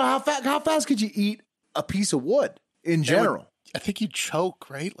 I don't know how fast could you eat a piece of wood in general? I think you'd choke,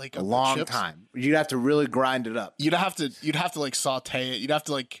 right? Like a long time. You'd have to really grind it up. You'd have to like saute it. You'd have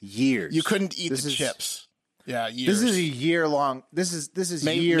to like years. You couldn't eat the chips. Yeah, years. This is a year long. This is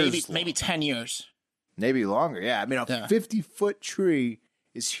years. Maybe 10 years. Maybe longer. Yeah, I mean a 50-foot tree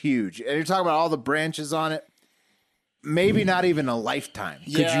is huge, and you're talking about all the branches on it. Maybe not even a lifetime.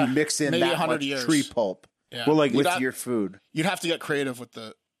 Yeah, could you mix in that much years. tree pulp? Yeah. Well, like with your food, you'd have to get creative with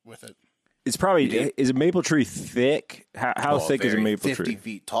it. It's probably is a maple tree thick? How thick is a maple 50 tree? 50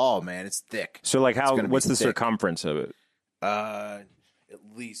 feet tall, man. It's thick. So like what's the circumference of it? At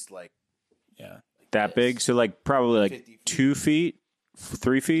least like that big. So like probably like 2 feet,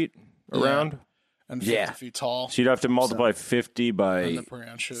 3 feet around. And 50 feet tall. So you'd have to multiply 50 by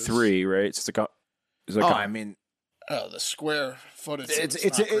 3, right? So it's like I mean, the square footage.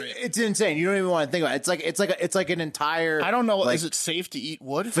 It's insane. You don't even want to think about it. It's like an entire. I don't know. Is it safe to eat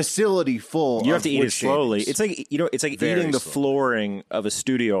wood? Facility full. You have to eat it slowly. Shavings. It's like eating the flooring of a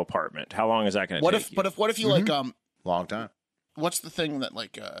studio apartment. How long is that going to take? What if you like long time? What's the thing that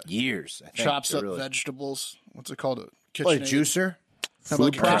like years? I think, chops up vegetables? What's it called? A kitchen juicer.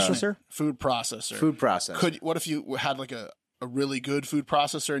 Food processor. Food processor. Food processor. What if you had like a really good food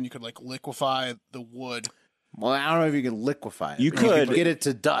processor and you could like liquefy the wood? Well, I don't know if you can liquefy it. You could get it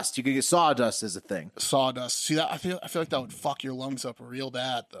to dust. You could get sawdust as a thing. Sawdust. See that? I feel like that would fuck your lungs up real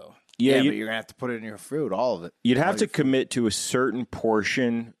bad, though. Yeah, but you're gonna have to put it in your food, all of it. You'd have to commit to a certain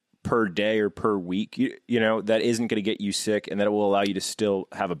portion per day or per week. You know that isn't going to get you sick, and that it will allow you to still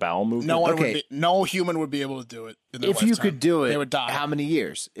have a bowel movement. No human would be able to do it. If you could do it, they would die. How many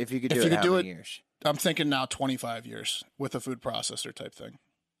years? If you could do it, how many years? I'm thinking now 25 years with a food processor type thing.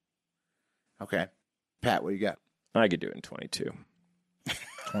 Okay, Pat, what do you got? I could do it in 22.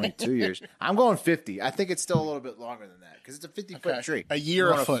 22 years. I'm going 50. I think it's still a little bit longer than that because it's a 50-foot tree. A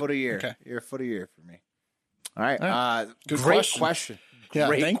year, a foot a year. Okay. You're a foot a year for me. All right. Good great question. Yeah,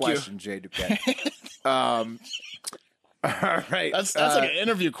 Great thank question, Jay Duquette. All right. That's like an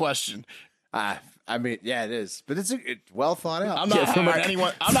interview question. I mean, yeah, it is, but it's well thought out. I'm not hiring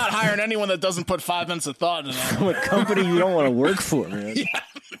anyone. I'm not hiring anyone that doesn't put 5 minutes of thought into that. What company you don't want to work for, man?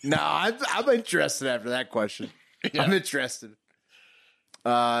 No, I'm interested after that question. Yeah. I'm interested.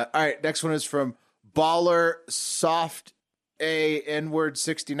 All right, next one is from Baller Soft A N-word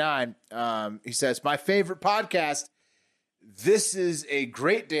 69. He says, "My favorite podcast. This is a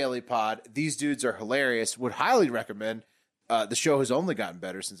great daily pod. These dudes are hilarious. Would highly recommend. The show has only gotten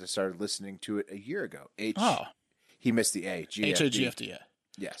better since I started listening to it a year ago." He missed the A. HAGFD. Yeah.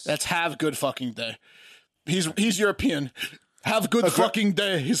 Yes. That's have good fucking day. He's European. Have good fucking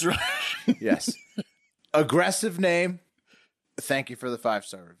day. He's right. Yes. Aggressive name. Thank you for the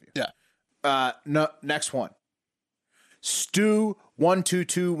 5-star review. Yeah. No, next one. Stu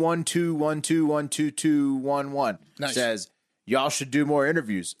 1221212122211 Nice. says, "Y'all should do more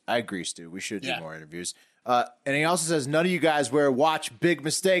interviews." I agree, Stu. We should do more interviews. And he also says, "None of you guys wear a watch. Big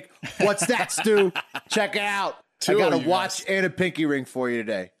mistake." What's that, Stu? Check it out. I got a watch and a pinky ring for you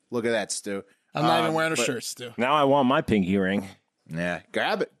today. Look at that, Stu. I'm not even wearing a shirt, Stu. Now I want my pinky ring. Yeah,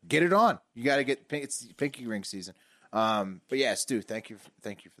 grab it. Get it on. You got to get it's pinky ring season. But yeah, Stu, thank you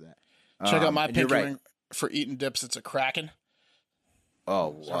for that. Check out my and you're pinky right. ring for eating dips. It's a Kraken. Oh,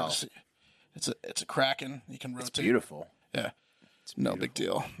 wow. It's a Kraken. You can rotate. Beautiful. Yeah. No big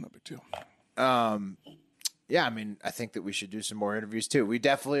deal. No big deal. Yeah, I mean, I think that we should do some more interviews too. We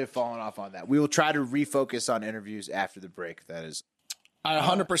definitely have fallen off on that. We will try to refocus on interviews after the break. That is, I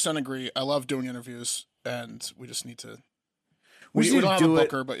 100% agree. I love doing interviews, and we just need to. we We don't have a do it.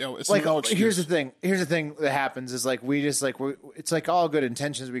 booker, but it's Like, no excuse. here's the thing. Here's the thing that happens is like we just like it's like all good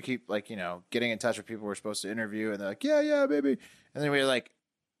intentions. We keep like getting in touch with people we're supposed to interview, and they're like, yeah, baby, and then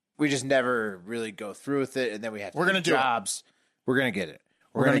we just never really go through with it, and then we have to We're gonna do it. jobs. We're gonna get it.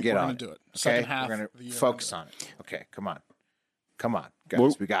 We're gonna get on. do it. Okay, Second half we're gonna of the year, focus on it. Okay, come on, guys,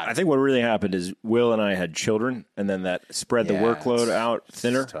 Well, we got it. I think what really happened is Will and I had children, and then that spread the workload out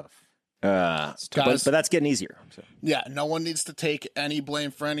thinner. It's tough. Guys- But that's getting easier. So. Yeah, no one needs to take any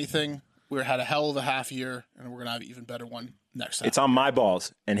blame for anything. We had a hell of a half year, and we're gonna have an even better one next time. It's on my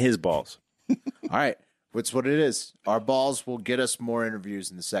balls and his balls. All right. That's what it is. Our balls will get us more interviews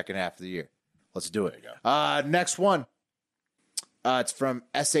in the second half of the year. Let's do it. Next one. It's from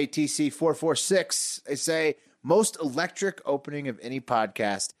SATC446. They say, "Most electric opening of any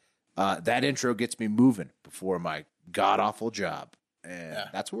podcast. That intro gets me moving before my god-awful job." And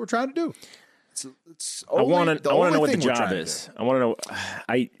that's what we're trying to do. I want to know what the job is. I want to know.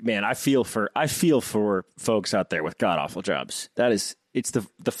 I feel for folks out there with god awful jobs. It's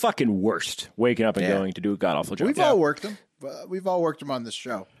the fucking worst. Waking up and going to do a god awful job. We've all worked them. We've all worked them on this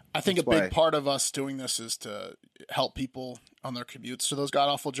show. I think That's a big why- part of us doing this is to help people on their commutes to those god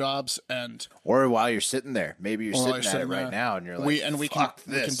awful jobs, and Or while you're sitting there, maybe you're while sitting you're at sitting it right there, now, and you're like, we can "Fuck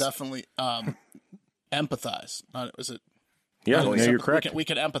this." definitely empathize. Is it? Yeah, no, you're correct. We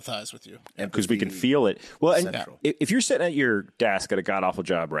can empathize with you. Because we can feel it. Well, and Central. if you're sitting at your desk at a god awful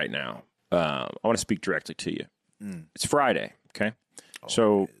job right now, I want to speak directly to you. It's Friday, okay?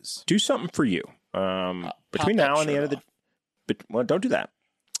 So do something for you. Between that now and the shirt end of well, don't do that.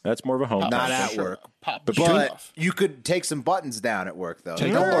 That's more of a home. Not Pop at the shirt work. off. Pop the shirt But off. you could take some buttons down at work, though.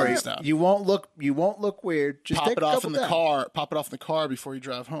 Take Don't the worry, buttons down. you won't look weird. Just Pop take it a off couple in the down. car. Pop it off in the car before you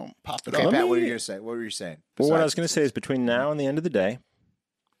drive home. Pop it Okay, off. Pat, what were you gonna say? What were you saying? Well, what I was Besides- going to say is between now and the end of the day,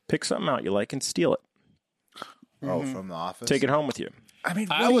 pick something out you like and steal it. from the office. Take it home with you. I mean,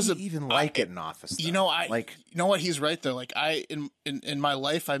 I what was do a- you even like at an office? You though? know, you know what? He's right though. Like in my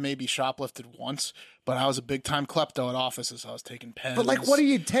life, I maybe shoplifted once, but I was a big time klepto at offices. I was taking pens. But like, what do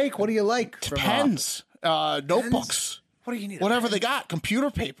you take? What do you like? From office? Pens, notebooks, What do you need? whatever they got, computer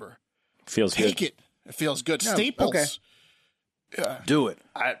paper. Feels Take good. it. It feels good. Yeah, Staples. okay. Do it.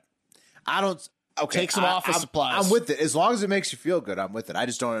 I don't. Okay, Take some office supplies. I'm with it. As long as it makes you feel good, I'm with it. I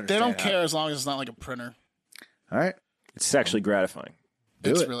just don't They understand. don't care as long as it's not like a printer. All right. It's sexually gratifying. Do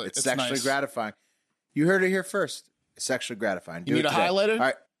It's it. really- it's it's sexually nice. gratifying. You heard it here first. It's sexually gratifying. Do You need it a today. highlighter? All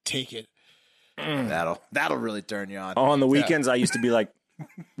right. Take it. That'll really turn you on. On the weekends, I used to be like,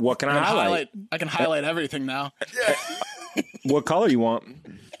 what can I highlight? I can highlight everything now. What color you want?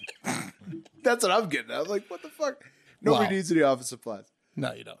 That's what I'm getting at. I'm like, what the fuck? Nobody Wow. needs any office supplies.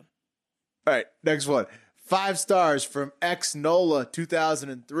 No, you don't. All right, next one. 5 stars from X Nola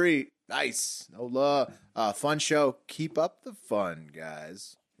 2003. Nice. Nola. Fun show. Keep up the fun,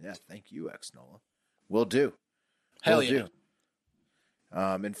 guys. Yeah, thank you, X Nola. Will do. Hell Will yeah.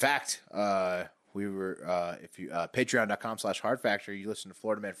 do. In fact, we were if you patreon.com/hard factor, you listen to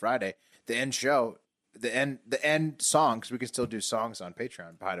Florida Man Friday, the end show, the end song, because we can still do songs on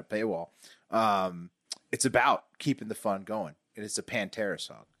Patreon behind a paywall. It's about keeping the fun going. And it's a Pantera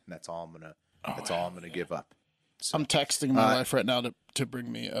song, and that's all I'm gonna give up. So, I'm texting my wife right now to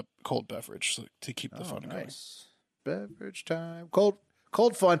bring me a cold beverage to keep the fun going. Beverage time. Cold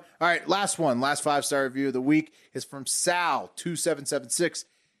fun. All right, last 5-star review of the week is from Sal2776.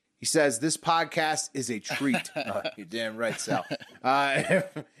 He says, this podcast is a treat. You're damn right, Sal.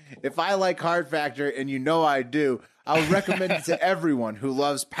 If I like Hard Factor, and you know I do, I would recommend it to everyone who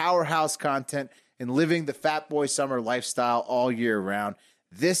loves powerhouse content and living the Fat Boy Summer lifestyle all year round.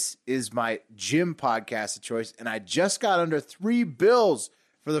 This is my gym podcast of choice, and I just got under 3 bills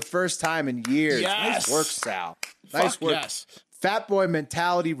for the first time in years. Yes. Nice work, Sal. Nice work. Yes. Fat boy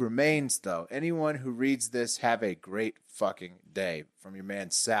mentality remains, though. Anyone who reads this, have a great fucking day. From your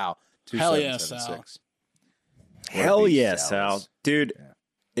man, Sal. Hell yeah, Sal. Hell yeah, Sal. Dude,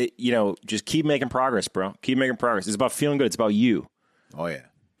 just keep making progress, bro. Keep making progress. It's about feeling good. It's about you. Oh, yeah.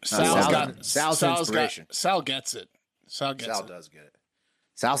 Sal's inspiration. Sal gets it. Sal does get it.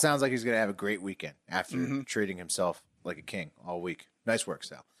 Sal sounds like he's going to have a great weekend after treating himself like a king all week. Nice work,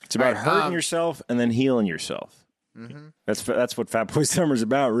 Sal. It's about hurting yourself and then healing yourself. Mm-hmm. That's what Fat Boy Summer's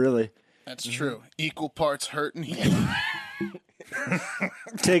about, really. That's true. Equal parts hurt and heal.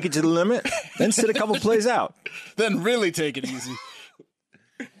 Take it to the limit, then sit a couple plays out. Then really take it easy.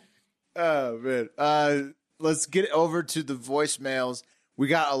 Oh, man. Let's get over to the voicemails. We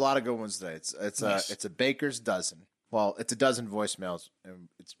got a lot of good ones today. It's a baker's dozen. Well, it's a dozen voicemails.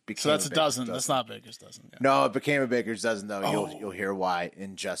 So that's a dozen. That's not baker's dozen. Yeah. No, it became a baker's dozen, though. Oh. You'll hear why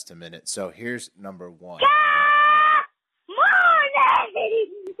in just a minute. So here's number 1.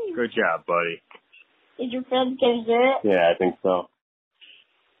 Good job, buddy. Did your friend get it? Yeah, I think so.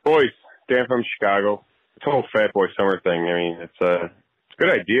 Boys, Dan from Chicago. This whole Fat Boy Summer thing, I mean, it's a good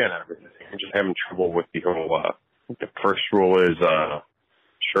idea and everything. I'm just having trouble with the whole, the first rule is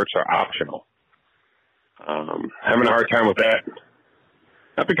shirts are optional. Having a hard time with that.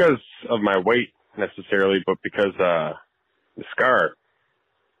 Not because of my weight necessarily, but because the scar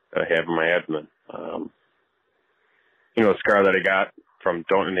that I have in my abdomen. The scar that I got from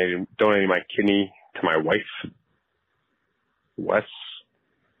donating my kidney to my wife, Wes.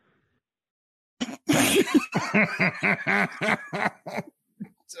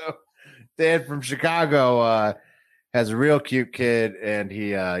 So, Dan from Chicago has a real cute kid, and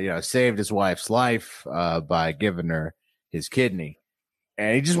he saved his wife's life by giving her his kidney,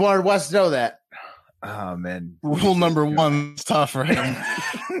 and he just wanted Wes to know that. Oh man! Rule number 1 is tough for him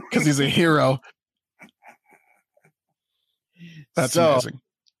because he's a hero. That's amazing.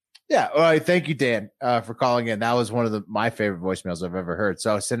 Yeah, all right. Thank you, Dan, for calling in. That was one of my favorite voicemails I've ever heard.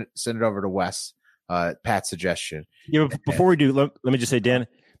 So send it over to Wes. Pat's suggestion. Yeah, but before we do, let me just say, Dan,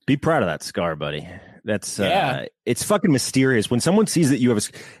 be proud of that scar, buddy. That's it's fucking mysterious when someone sees that you have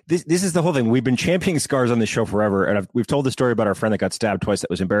this is the whole thing. We've been championing scars on this show forever, and we've told the story about our friend that got stabbed twice that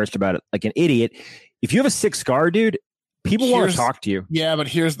was embarrassed about it like an idiot. If you have a sick scar, dude, people want to talk to you. Yeah, but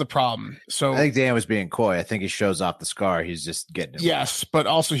here's the problem. So I think Dan was being coy. I think he shows off the scar. He's just getting it. Yes, but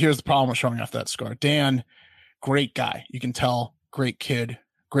also here's the problem with showing off that scar. Dan, great guy. You can tell, great kid,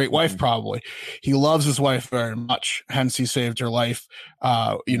 great wife, probably. He loves his wife very much. Hence, he saved her life.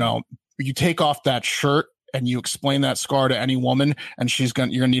 You take off that shirt and you explain that scar to any woman, and you're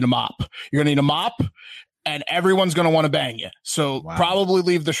gonna need a mop. You're gonna need a mop, and everyone's gonna want to bang you. So probably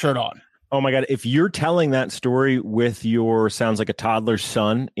leave the shirt on. Oh my God! If you're telling that story with your sounds like a toddler's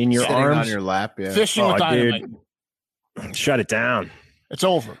son in your sitting arms, on your lap, fishing with dynamite, dude, shut it down. It's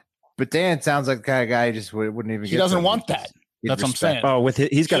over. But Dan sounds like the kind of guy who just wouldn't even. He doesn't want that. That's what I'm saying. Oh,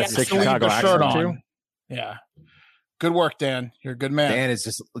 he's got a sick Chicago accent too. Yeah. Good work, Dan. You're a good man.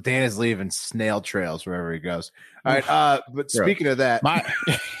 Dan is leaving snail trails wherever he goes. All right. But speaking of that,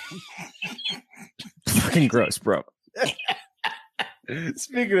 fucking gross, bro.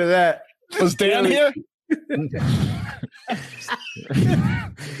 Speaking of that, was Dan here?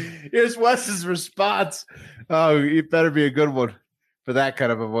 Here's Wes's response. Oh, it better be a good one for that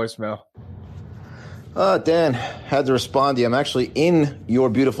kind of a voicemail. Dan, had to respond to you. I'm actually in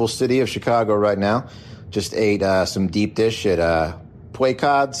your beautiful city of Chicago right now. Just ate some deep dish at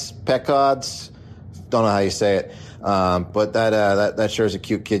Pecods. Don't know how you say it. But that sure is a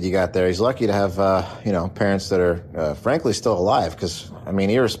cute kid you got there. He's lucky to have, parents that are, frankly, still alive. Because,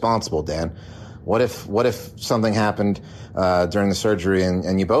 irresponsible, Dan. What if something happened during the surgery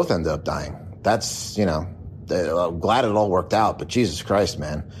and you both end up dying? That's, I'm glad it all worked out. But Jesus Christ,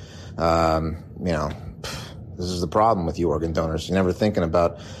 man. This is the problem with you organ donors. You're never thinking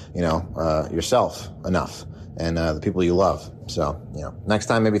about, yourself enough and the people you love. So, next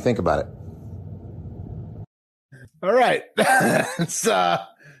time maybe think about it. All right. It's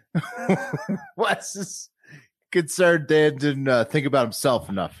Wes is concerned Dan didn't think about himself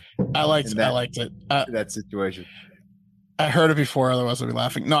enough. I liked it. In that situation. I heard it before, otherwise I'd be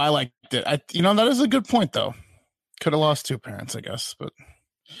laughing. No, I liked it. That is a good point, though. Could have lost two parents, I guess, but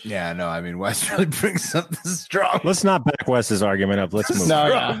yeah, no, I mean, Wes really brings something strong. Let's not back Wes's argument up. Let's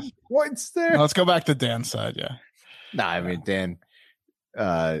move. Points there. No, let's go back to Dan's side. Yeah. No, I mean Dan.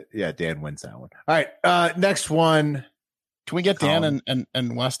 Dan wins that one. All right, next one. Can we get Dan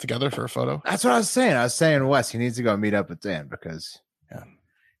and Wes together for a photo? That's what I was saying. I was saying Wes, he needs to go meet up with Dan because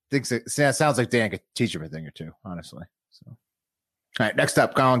it sounds like Dan could teach him a thing or two, honestly. So, all right, next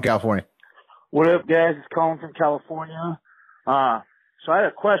up, Colin, California. What up, guys? It's Colin from California. So I had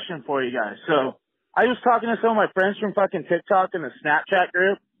a question for you guys. So I was talking to some of my friends from fucking TikTok in the Snapchat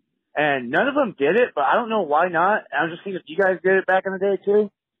group, and none of them did it, but I don't know why not. I was just thinking if you guys did it back in the day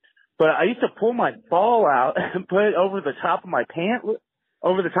too. But I used to pull my ball out and put it over the top of my pant,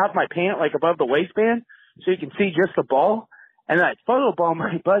 like above the waistband, so you can see just the ball. And I photoball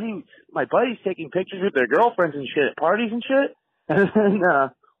my buddies taking pictures with their girlfriends and shit at parties and shit. And then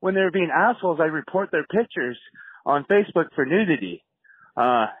when they were being assholes, I report their pictures on Facebook for nudity.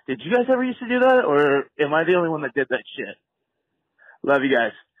 Did you guys ever used to do that, or am I the only one that did that shit? Love you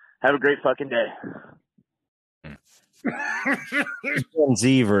guys. Have a great fucking day. Gen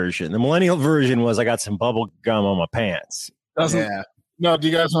Z version. The millennial version was I got some bubble gum on my pants. No, do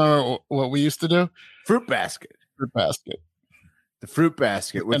you guys remember what we used to do? Fruit basket. The fruit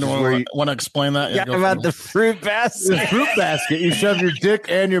basket. Which and is where you want to explain that? Yeah, about the fruit basket. The fruit basket. You shove your dick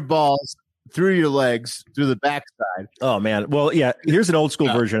and your balls through your legs, through the backside. Oh, man. Well, yeah, here's an old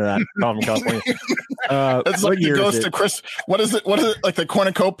school version of that. From California. It's like the ghost of Chris. What is it? Like the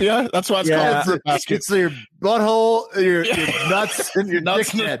cornucopia? That's why it's called fruit basket. It's your butthole, your nuts, and your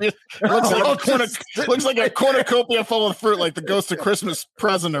dickhead. Looks like a cornucopia full of fruit, like the ghost of Christmas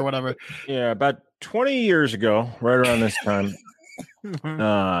present or whatever. Yeah, about 20 years ago, right around this time,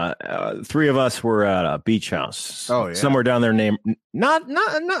 three of us were at a beach house somewhere down there named not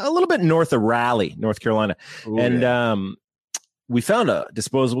a little bit north of Raleigh, North Carolina. Ooh, and we found a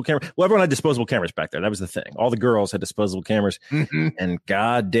disposable camera. Well, everyone had disposable cameras back there. That was the thing. All the girls had disposable cameras, and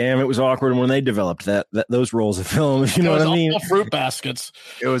god damn, it was awkward when they developed those rolls of film. If you know what I mean? All fruit baskets.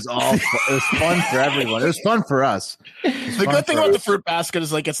 It was all. It was fun for everyone. It was fun for us. The good thing about the fruit basket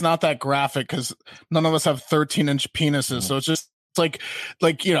is like it's not that graphic because none of us have 13-inch penises, so it's just. It's like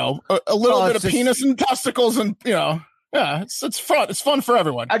a little bit of penis and testicles, and it's fun. It's fun for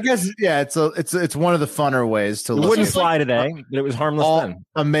everyone. I guess it's one of the funner ways to. It wouldn't fly today, but it was harmless then.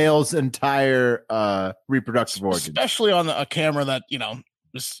 A male's entire reproductive organ, especially on a camera that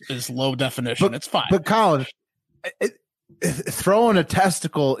is low definition. It's fine. But Colin, throwing a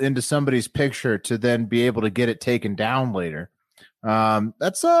testicle into somebody's picture to then be able to get it taken down later,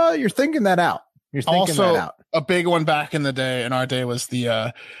 that's you're thinking that out. You're thinking that out. A big one back in the day, in our day, was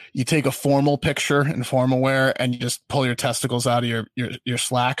the you take a formal picture in formal wear and you just pull your testicles out of your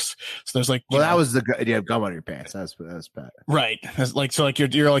slacks. So there's like, that was the you have gum on your pants. That's bad, right? It's like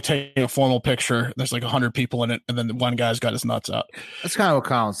you're like taking a formal picture. There's like 100 people in it, and then one guy's got his nuts out. That's kind of what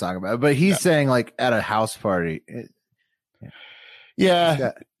Colin's talking about. But he's saying like at a house party.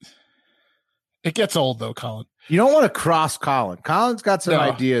 It gets old though, Colin. You don't want to cross Colin. Colin's got some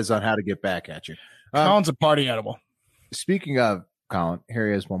ideas on how to get back at you. Colin's a party animal. Speaking of Colin,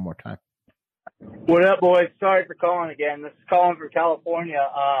 here he is one more time. What up, boys? Sorry for calling again. This is Colin from California.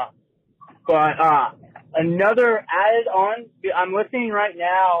 But another added on. I'm listening right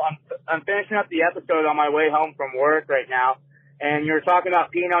now. I'm finishing up the episode on my way home from work right now, and you're talking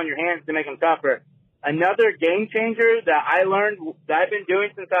about peeing on your hands to make them tougher. Another game changer that I learned that I've been doing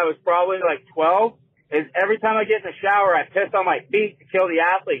since I was probably like 12 is every time I get in the shower, I piss on my feet to kill the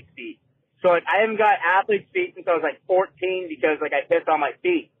athlete's feet. So like I haven't got athlete's feet since I was like 14 because like I pissed on my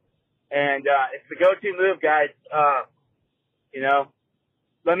feet. And it's the go-to move, guys.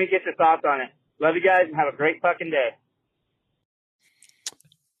 Let me get your thoughts on it. Love you guys and have a great fucking day.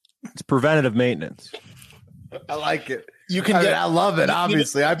 It's preventative maintenance. I like it. I love it.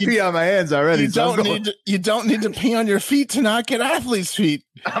 Obviously, I pee on my hands already. You don't need to pee on your feet to not get athlete's feet.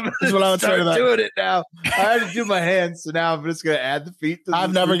 That's what I would say to that. Doing it now. I had to do my hands, so now I'm just going to add the feet.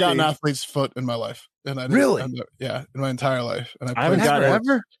 I've never gotten athlete's foot in my life, and I really, in my entire life. And I haven't gotten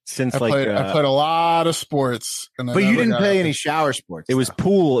ever since I played a lot of sports, but you didn't play any shower sports. It was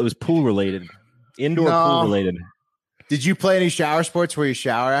pool. It was pool related, indoor pool related. Did you play any shower sports where you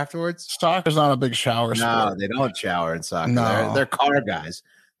shower afterwards? Soccer's not a big shower sport. No, they don't shower in soccer. No. They're car guys.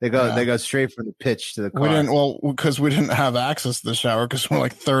 They go straight from the pitch to the car. Because we didn't have access to the shower because we're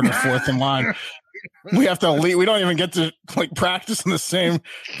like third or fourth in line. We have to leave. We don't even get to like practice in the same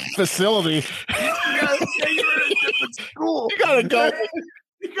facility. School. You gotta go.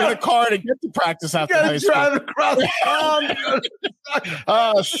 You got a car to get to practice after high school. Drive across town.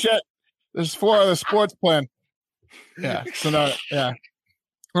 Oh shit! There's 4 other sports plan. Yeah. So no. Yeah.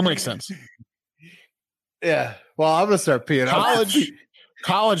 That makes sense. Yeah. Well, I'm gonna start peeing.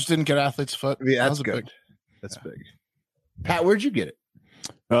 College didn't get athlete's foot. Yeah, that's good. That's big. Pat, where'd you get it?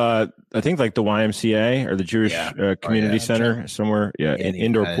 I think like the YMCA or the Jewish Community Center somewhere. Yeah,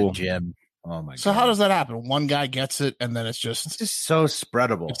 indoor pool gym. Oh my god! So how does that happen? One guy gets it, and then it's just so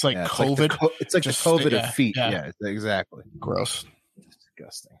spreadable. It's like COVID. It's like the COVID of feet. Yeah, exactly. Gross.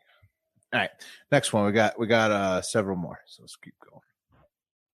 Disgusting. All right, next one. We got several more. So let's keep going.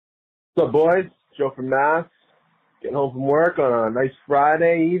 What's up, boys? Joe from Mass. Getting home from work on a nice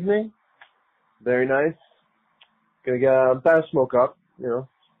Friday evening. Very nice. Gonna get a better smoke up.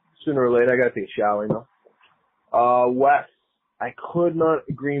 Sooner or later, I gotta take a shower. Wes, I could not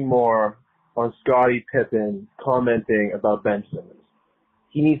agree more on Scottie Pippen commenting about Ben Simmons.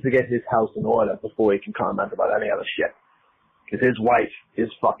 He needs to get his house in order before he can comment about any other shit. Because his wife is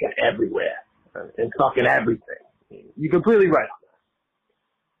fucking everywhere. And fucking everything. You're completely right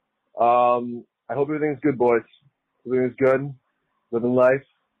on that. I hope everything's good, boys. Everything's good. Living life.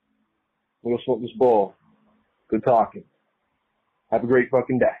 We'll go smoke this bowl. Good talking. Have a great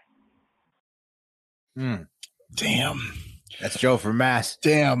fucking day. Damn. That's Joe from Mass.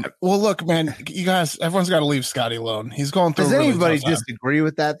 Damn. Well, look, man, you guys, everyone's got to leave Scotty alone. He's going through. Does anybody disagree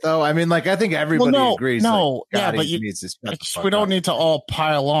with that, though? I mean, like, I think everybody agrees. No, like, but we don't need to all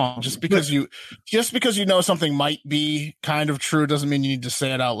pile on. Just because you know something might be kind of true doesn't mean you need to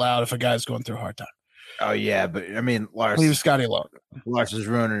say it out loud if a guy's going through a hard time. Oh yeah, but I mean, leave Scotty alone. Lars is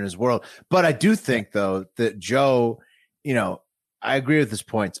ruining his world. But I do think, though, that Joe, I agree with his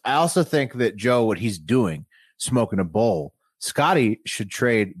points. I also think that Joe, what he's doing, smoking a bowl. Scotty should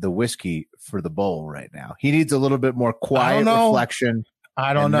trade the whiskey for the bowl right now. He needs a little bit more quiet reflection.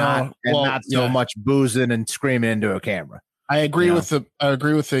 I don't know. Not so much boozing and screaming into a camera. I agree with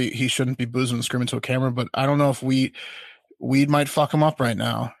the he shouldn't be boozing and screaming to a camera, but I don't know if weed might fuck him up right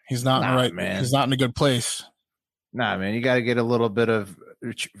now. He's not in the right man. He's not in a good place. Nah, man, you got to get a little bit of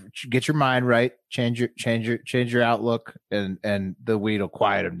get your mind right, change your outlook, and the weed will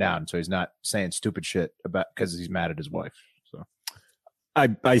quiet him down, so he's not saying stupid shit about because he's mad at his wife. So,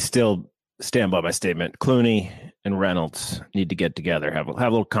 I still stand by my statement. Clooney and Reynolds need to get together, have a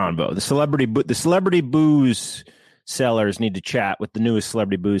little convo. The celebrity booze sellers need to chat with the newest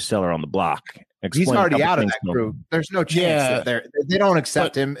celebrity booze seller on the block. He's already out of that crew. There's no chance that they don't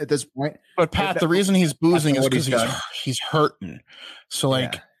accept him at this point. But Pat, the reason he's boozing is because he's hurting. So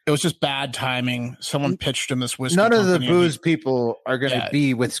it was just bad timing. Someone pitched him this whiskey. None of the booze people are going to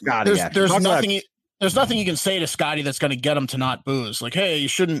be with Scotty. There's nothing. There's nothing you can say to Scotty that's going to get him to not booze. Like, hey, you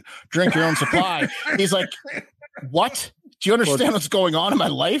shouldn't drink your own supply. He's like, what? Do you understand what's going on in my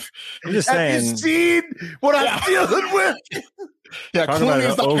life? I'm just saying. Have you seen what I'm dealing with? Yeah,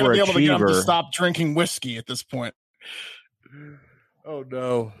 Clooney's not going to be able to get him to stop drinking whiskey at this point. Oh,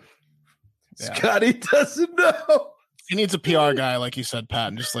 no. Yeah. Scotty doesn't know. He needs a PR guy, like you said, Pat,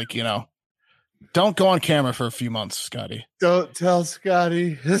 and just like, don't go on camera for a few months, Scotty. Don't tell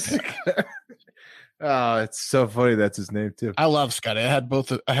Scotty. Oh, it's so funny. That's his name, too. I love Scotty. I had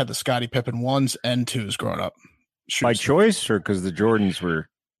the Scottie Pippen 1s and 2s growing up. By choice or because the Jordans were?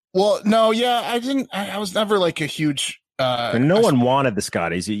 Well, no, yeah, I didn't. I was never like a huge. And no one wanted the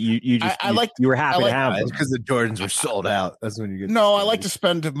Scotties. You were happy to have them because the Jordans were sold out. That's when you get. No, I like to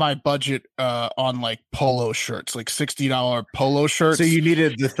spend my budget on like polo shirts, like $60 polo shirts. So you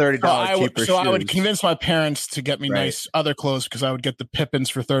needed the $30 cheaper. So I would convince my parents to get me nice other clothes because I would get the Pippins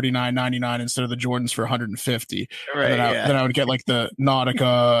for $39.99 instead of the Jordans for $150. Right. Then I would get like the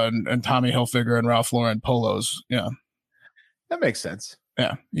Nautica and Tommy Hilfiger and Ralph Lauren polos. Yeah, that makes sense.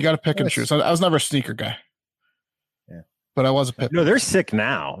 Yeah, you got to pick and choose. I was never a sneaker guy. But I was a Pippen. No, they're sick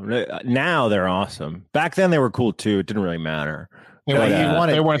now. Now they're awesome. Back then they were cool too. It didn't really matter. They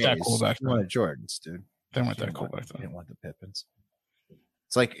weren't that cool back then. You wanted Jordans, dude. They weren't that cool back then. You didn't want the Pippins.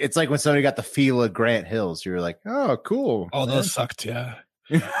 It's like when somebody got the Fila Grant Hills. You were like, oh, cool. Oh, those sucked. Yeah.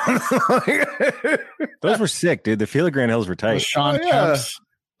 Those were sick, dude. The Fila Grant Hills were tight. Sean Kemp's.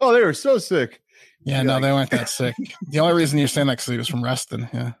 Oh, they were so sick. Yeah, no, they weren't that sick. The only reason you're saying that because he was from Reston.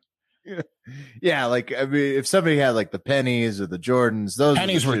 Yeah. Yeah, like I mean, if somebody had like the pennies or the Jordans, those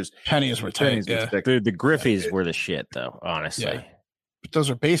pennies were tight. Dude, the Griffies were the shit, though. Honestly, but those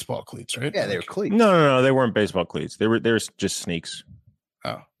are baseball cleats, right? Yeah, they were cleats. No, they weren't baseball cleats. They were just sneaks.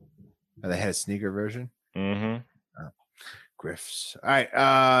 Oh, they had a sneaker version. Mm-hmm. Oh. Griffs. All right.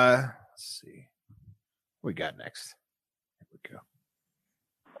 Let's see. We got next. Here we go.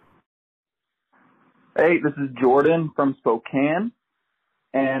 Hey, this is Jordan from Spokane.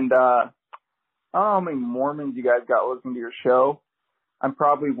 And I don't know how many Mormons you guys got listening to your show. I'm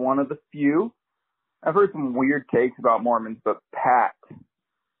probably one of the few. I've heard some weird takes about Mormons, but Pat,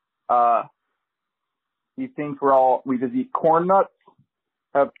 he thinks we just eat corn nuts,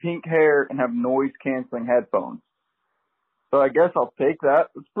 have pink hair, and have noise-canceling headphones. So I guess I'll take that.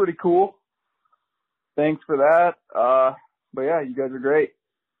 It's pretty cool. Thanks for that. But yeah, you guys are great.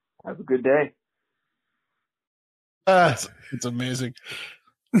 Have a good day. It's amazing.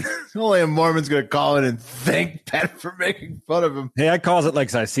 Only a Mormon's going to call in and thank Pat for making fun of him. Hey, I calls it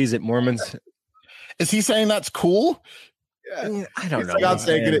like I sees it, Mormons. Is he saying that's cool? Yeah. I don't know. I'll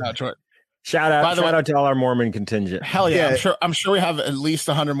take it. Shout out to all our Mormon contingent. Hell yeah. I'm sure we have at least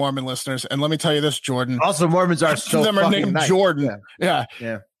 100 Mormon listeners. And let me tell you this, Jordan. Also, Mormons are so them are fucking named nice. Jordan. Yeah.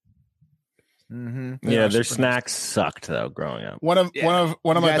 Mm-hmm. Yeah, their snacks sucked though growing up. One of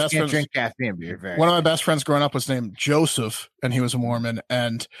my best friends drink caffeine, but you're very one of my best friends growing up was named Joseph, and he was a Mormon,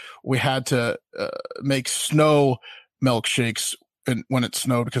 and we had to make snow milkshakes when it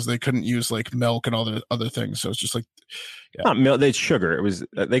snowed because they couldn't use like milk and all the other things. So it's just like not milk, they sugar. It was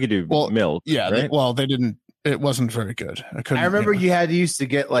they could do milk. Yeah, right? They didn't. It wasn't very good. I remember you used to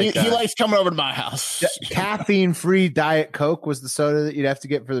get like he likes coming over to my house. Caffeine-free Diet Coke was the soda that you'd have to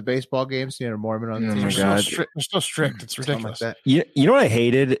get for the baseball games. You know, Mormon on the team. They're so strict. It's ridiculous. Like you know what I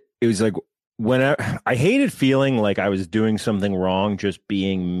hated? It was like when I hated feeling like I was doing something wrong, just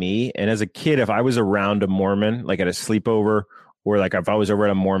being me. And as a kid, if I was around a Mormon, like at a sleepover, or like if I was over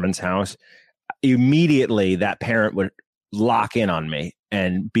at a Mormon's house, immediately that parent would lock in on me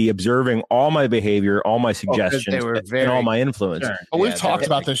and be observing all my behavior, all my suggestions, and all my influence. We've talked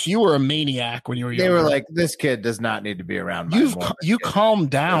about this. You were a maniac when you were younger. They were like, this kid does not need to be around. You calmed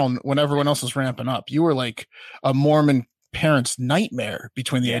down when everyone else was ramping up. You were like a Mormon parent's nightmare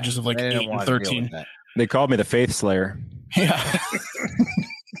between the ages of like 8 and 13. They called me the Faith Slayer. Yeah.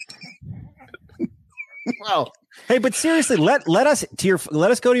 Well, hey, but seriously, let us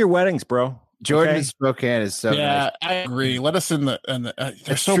go to your weddings, bro. Jordan in Spokane is so nice. I agree. Let us in the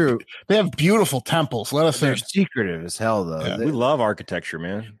they're so true. They have beautiful temples. Let us They're in. secretive as hell though. Yeah, we love architecture,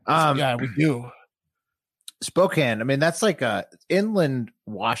 man. Yeah, we do. Spokane. I mean, that's like inland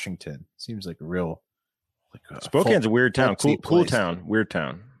Washington. Seems like a real Spokane's a weird town. Cool town. Weird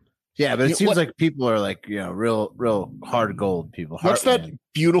town. Yeah, but it seems like people are like, real hard gold people. What's that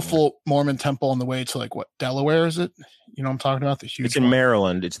beautiful Mormon temple on the way to like Delaware? Is it? You know what I'm talking about? The huge. It's in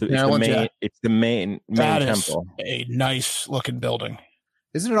Maryland. It's the main that temple. Is a nice looking building.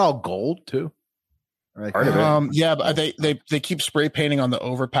 Isn't it all gold too? Part of it. Yeah, but they keep spray painting on the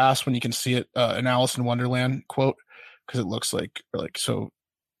overpass when you can see it. An Alice in Wonderland quote, because it looks like so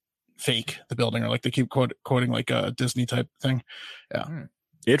fake, the building, or like they keep quoting like a Disney type thing. Yeah.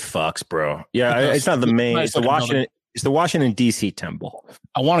 It fucks, bro. Yeah, it's not the main. It's the Washington. Building. It's the Washington D.C. temple.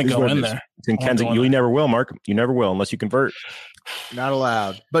 I want to go in there. It's in Kensington. You never will, Mark. You never will unless you convert. Not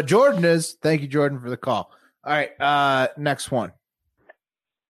allowed. But Jordan is. Thank you, Jordan, for the call. All right, next one.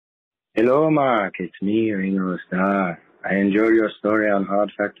 Hello, Mark. It's me, Ringo Starr. I enjoyed your story on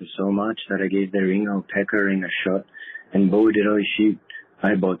Hard Factor so much that I gave the Ringo Pecker ring a shot, and boy, did I shoot.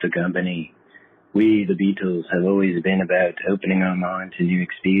 I bought the company. We, the Beatles, have always been about opening our mind to new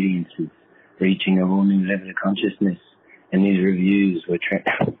experiences, reaching a whole new level of consciousness, and these reviews were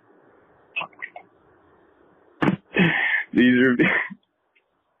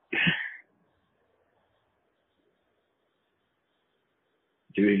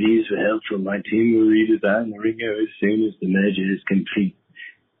The reviews were helpful. My team will redesign the Ringo as soon as the merger is complete.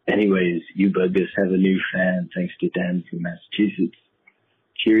 Anyways, you buggers have a new fan thanks to Dan from Massachusetts.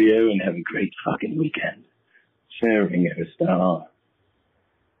 Cheerio and have a great fucking weekend. Sir Ringo Starr.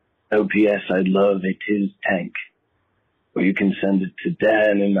 OPS, I'd love a Tiz tank. Or you can send it to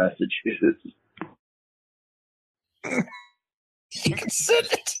Dan in Massachusetts. You can send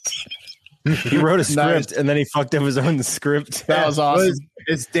it. He wrote a script and then he fucked up his own script. That was awesome.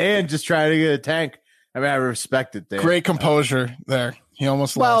 It's Dan just trying to get a tank. I mean, I respect it, Dan. Great composure there. He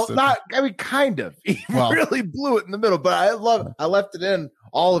almost lost it. Kind of. He really blew it in the middle, but I left it in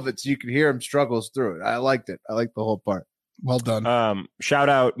all of it so you could hear him struggles through it. I liked it. I liked the whole part. Well done. Shout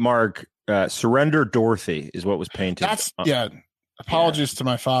out, Mark. Surrender Dorothy is what was painted. That's Apologies to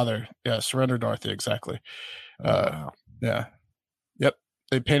my father. Yeah, Surrender Dorothy, exactly. Wow. Yeah. Yep.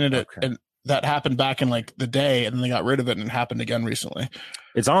 They painted it, and that happened back in like the day, and then they got rid of it, and it happened again recently.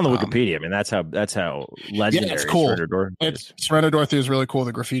 It's on the Wikipedia. I mean, that's how legendary. Yeah, it's cool. Surrender Dorothy is. Surrender Dorothy is really cool.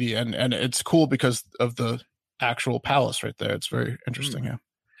 The graffiti, and it's cool because of the actual palace right there. It's very interesting. Yeah.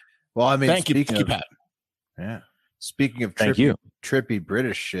 Well, I mean, thank you, Pat. Yeah. Speaking of Thank you. trippy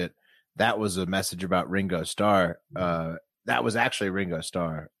British shit, that was a message about Ringo Starr. That was actually Ringo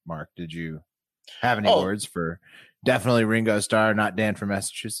Starr. Mark, did you have any words for definitely Ringo Starr, not Dan from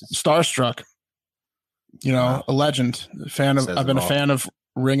Massachusetts? Starstruck. You know, a legend. I've been a fan of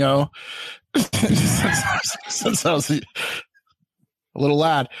Ringo since I was a little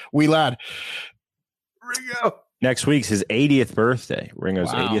lad, wee lad. Ringo. Next week's his 80th birthday. Ringo's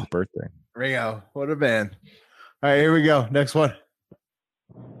 80th birthday. Ringo, what a man. All right, here we go. Next one.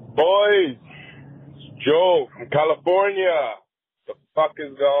 Boys, it's Joe from California. What the fuck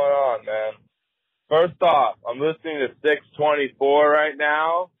is going on, man? First off, I'm listening to 624 right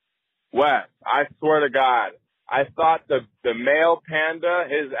now. Wes, I swear to God, I thought the male panda,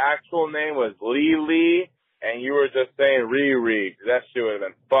 his actual name was Lee, and you were just saying Riri. That shit would have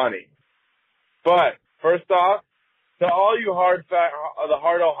been funny. But, first off, to all you the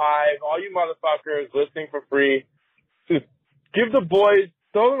Hardo Hive, all you motherfuckers listening for free, just give the boys,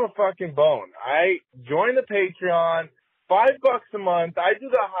 throw them a fucking bone. I join the Patreon, $5 a month. I do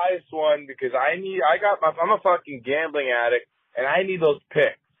the highest one because I'm a fucking gambling addict and I need those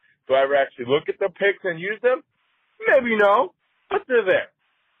picks. Do I ever actually look at the picks and use them? Maybe no, but they're there.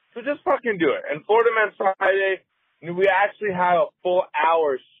 So just fucking do it. And Florida Man Friday, we actually have a full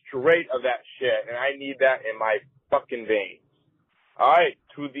hour straight of that shit, and I need that in my fucking veins. All right,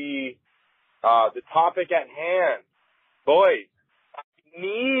 to the topic at hand. Boys, I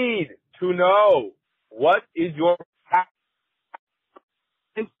need to know, what is your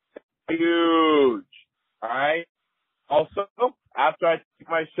huge? All right? Also, after I take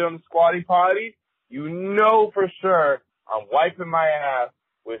my shit on the squatty potty, you know for sure I'm wiping my ass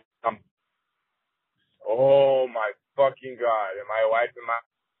with some. Oh my fucking God. Am I wiping my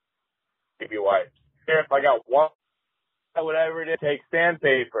baby wipes? Here, if I got one, whatever it is, take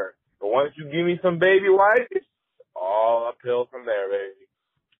sandpaper. But once you give me some baby wipes, all uphill from there, baby.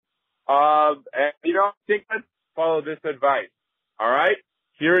 And you know, I think let's follow this advice. All right?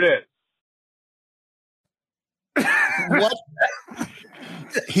 Here it is. What?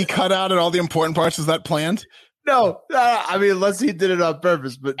 He cut out at all the important parts. Is that planned? No, I mean, unless he did it on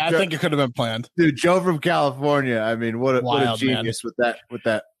purpose. But I think it could have been planned. Dude, Joe from California. I mean, what a genius with that.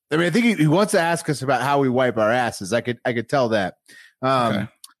 I mean, I think he wants to ask us about how we wipe our asses. I could tell that. Okay.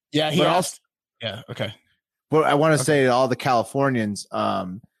 Yeah, he asked. Also, okay. But I want to say to all the Californians,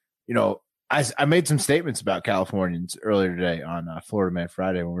 you know, I made some statements about Californians earlier today on Florida Man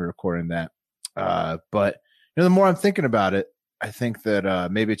Friday when we were recording that. But you know, the more I'm thinking about it, I think that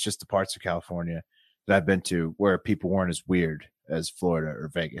maybe it's just the parts of California that I've been to where people weren't as weird as Florida or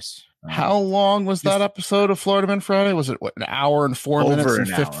Vegas. How long was that episode of Florida Man Friday? Was it an hour and 4 minutes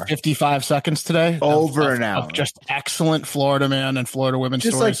and 55 seconds today? Over an hour. Of just excellent Florida man and Florida women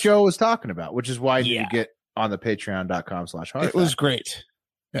just stories. Like Joe was talking about, which is why you get on the patreon.com/hardfactor. It was great.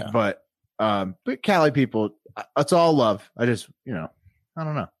 Yeah. But Cali people, it's all love. I just, you know, I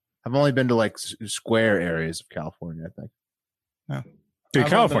don't know. I've only been to like square areas of California, I think. Yeah. Dude,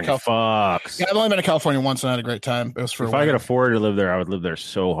 California fucks. Yeah, I've only been to California once and I had a great time. It was for if I could afford to live there, I would live there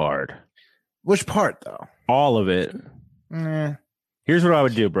so hard. Which part, though? All of it. Here's what I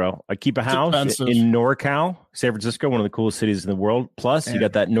would do, bro. I'd keep a house in NorCal, San Francisco, one of the coolest cities in the world. Plus, you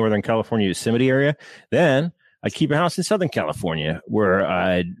got that Northern California Yosemite area. Then I'd keep a house in Southern California where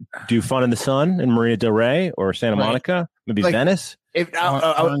I'd do fun in the sun in Marina Del Rey or Santa Monica, maybe like, Venice. I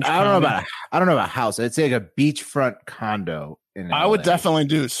don't know about a house. I'd say like a beachfront condo. I would definitely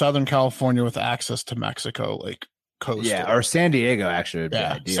do Southern California with access to Mexico, like coastal. Yeah, or San Diego actually would be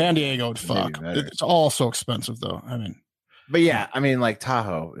ideal. San Diego would fuck. It's all so expensive though. I mean, but yeah, I mean like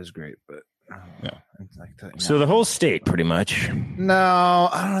Tahoe is great, but so the whole state pretty much. No,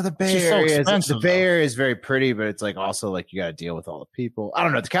 I don't know. The Bay Area the Bay Area is very pretty, but it's like also like you got to deal with all the people. I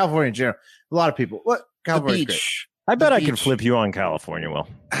don't know. It's California in general. A lot of people. What California? Great. I bet I could flip you on California, Will.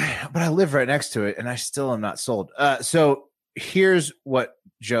 But I live right next to it, and I still am not sold. So here's what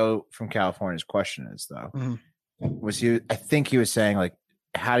Joe from California's question is, though. Mm-hmm. I think he was saying like,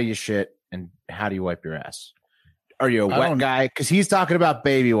 how do you shit and how do you wipe your ass? Are you a wet guy? Because he's talking about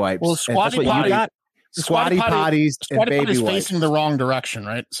baby wipes. Well, squatty potties and baby wipes facing the wrong direction,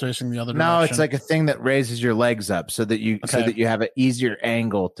 right? It's facing the other direction. No, it's like a thing that raises your legs up so that you have an easier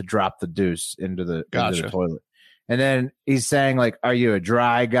angle to drop the deuce into the toilet. And then he's saying like, are you a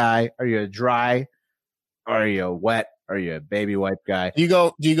dry guy? Are you a dry? Are you a wet? Are you a baby wipe guy? Do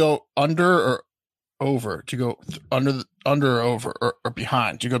you go under or over? Do you go under or over or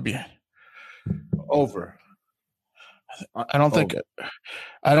behind? Do you go behind? Over. I don't think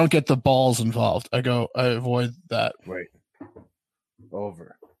I don't get the balls involved. I avoid that. Wait.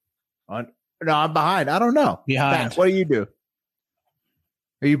 Over. No, I'm behind. I don't know. Behind. Matt, what do you do?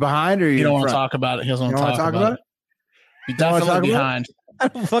 Are you behind or are you He don't in want to front? talk about it. He doesn't You want don't to wanna talk about it. He definitely behind. I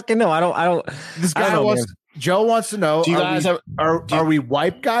don't fucking know. I don't. This I don't guy know, wants. man. Joe wants to know: Do you guys are we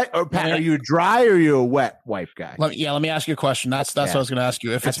wipe guy or Pat? Are you a dry or are you a wet wipe guy? Let me ask you a question. That's what I was going to ask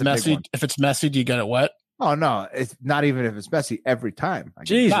you. If That's it's a big messy, one. do you get it wet? Oh no, it's not even if it's messy every time.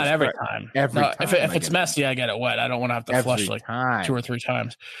 Jesus Not every Christ. time. Every No, time. If I it's get messy, I get it wet. I don't want to have to flush Every like time. 2 or 3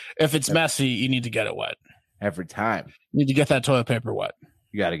 times. If it's messy, you need to get it wet. every time. You need to get that toilet paper wet.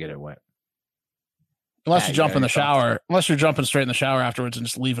 You got to get it wet. Unless Yeah, you you jump got in the any thoughts? shower. Unless you're jumping straight in the shower afterwards and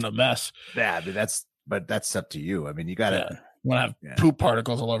just leaving a mess. Yeah, I mean, that's up to you. I mean, you got to. Yeah. You want to have poop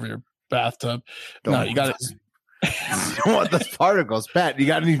particles all over your bathtub. Don't No, want you got those. You don't want those particles, Pat. You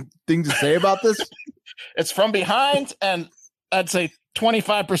got anything to say about this? It's from behind, and I'd say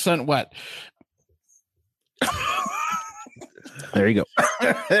 25% wet. There you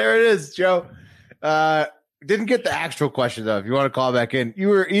go. There it is, Joe. Didn't get the actual question though. If you want to call back in, you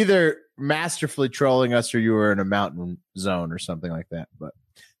were either masterfully trolling us or you were in a mountain zone or something like that. But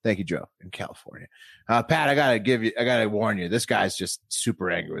thank you, Joe, in California. Pat, I gotta warn you. This guy's just super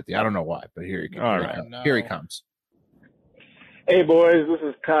angry with you. I don't know why, but here he comes. All Here he right. comes. Here he comes. Hey, boys, this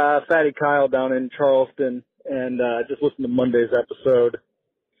is Fatty Kyle down in Charleston, and just listened to Monday's episode.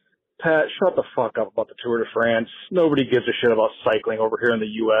 Pat, shut the fuck up about the Tour de France. Nobody gives a shit about cycling over here in the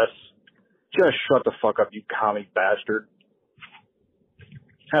U.S. Just shut the fuck up, you commie bastard.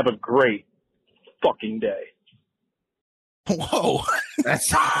 Have a great fucking day. Whoa.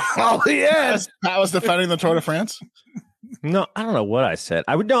 That's all he is. That was defending the Tour de France? No, I don't know what I said.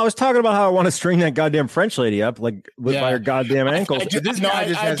 I was talking about how I want to string that goddamn French lady up like by her goddamn ankles. I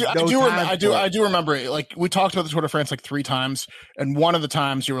do remember it. Like we talked about the Tour de France like 3 times, and one of the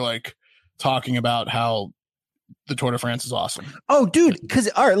times you were like talking about how the Tour de France is awesome. Oh, dude, because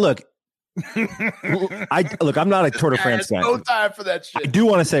all right, look. I'm not a Tour de France guy. No time for that shit. I do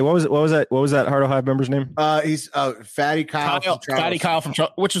want to say what was that Heart of Hive member's name? He's Fatty Kyle. Fatty Kyle from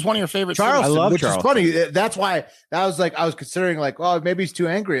Charleston, which is one of your favorite Charleston, cities. I love which Charleston. is funny. That's why I was considering like, oh, maybe he's too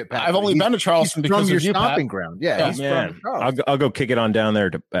angry at Pat. I've only been to Charleston he's because from of your you, Pat. stomping ground. Yeah, he's Man, from Charleston. I'll go kick it on down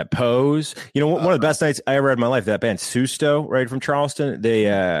there at Pose. You know, one of the best nights I ever had in my life. That band Susto, right from Charleston.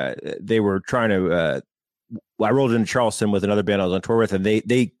 They were trying to. I rolled into Charleston with another band I was on tour with, and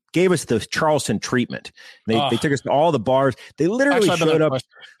they gave us the Charleston treatment. They took us to all the bars. They literally showed up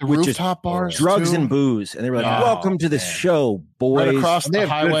the with rooftop bars, drugs too. and booze, and they were like, Oh, "Welcome to the show, boys." Right across And they the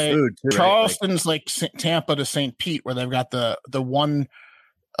have good highway. food, too, right? Charleston's like Tampa to St. Pete, where they've got the one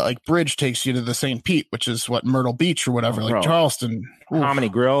like bridge takes you to the St. Pete, which is what Myrtle Beach or whatever. Like Bro. Charleston, Comedy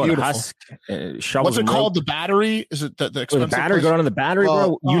Grill and beautiful. Husk. Shovels What's it and called? rope. The Battery? Is it the With expensive the battery place? going on the battery,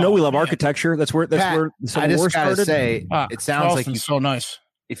 bro. Well, You know we love man. architecture. That's where Pat, the Civil I just War gotta started. say, it sounds like Charleston's so nice.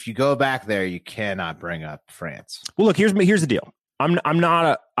 if you go back there, you cannot bring up France. Well, look, here's the deal. I'm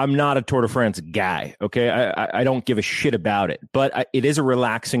not a Tour de France guy. Okay, I don't give a shit about it, but it is a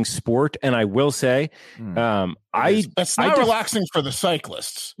relaxing sport, and I will say, It's not relaxing for the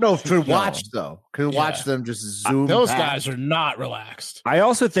cyclists. No, to watch though, could watch Yeah. them just zoom. Those past. guys are not relaxed. I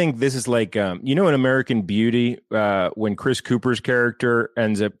also think this is like in American Beauty when Chris Cooper's character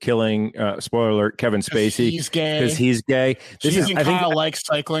ends up killing spoiler alert Kevin Spacey he's gay. because he's gay. This Cheese is and I think Kyle likes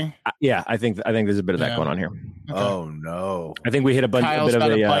cycling. yeah I think there's a bit of that Yeah. going on here. Oh no! I think we hit a bit Kyle's of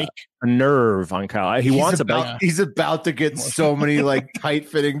got a a bike. nerve on Kyle. He wants a bike. He's about to get so many like tight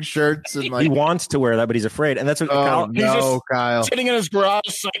fitting shirts and like He wants to wear that, but he's afraid, and that's what oh Kyle. no, Kyle. Sitting in his garage,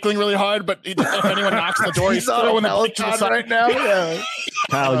 cycling really hard, but if anyone knocks the door, he's He's on throwing a the bike to the Peloton side right now. Yeah.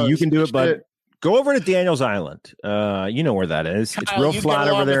 Kyle, Oh, you can do it, but shit. go over to Daniels Island. You know where that is. It's Kyle, real you flat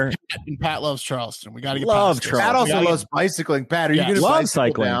get along over there. with Pat, and Pat loves Charleston. We got to get Love past this. Charleston. Pat also We gotta loves bicycling. Pat, are you Yes. going to Love bicycle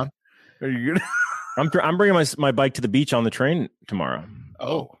cycling. down? Are you gonna? I'm bringing my bike to the beach on the train tomorrow.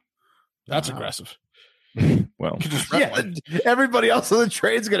 Oh, that's aggressive. Well, Yeah, everybody else on the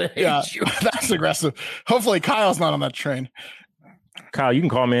train's going to hate Yeah, you. that's aggressive. Hopefully, Kyle's not on that train. Kyle, you can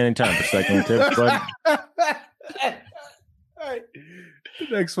call me anytime for cycling tips, bud. All right.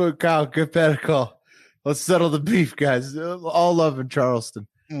 Next one, Kyle. Give Pat a call. Let's settle the beef, guys. All love in Charleston.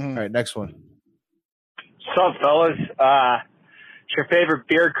 All right, next one. What's up, fellas? It's your favorite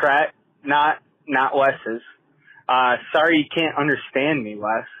beer crat, not Wes's. Sorry you can't understand me,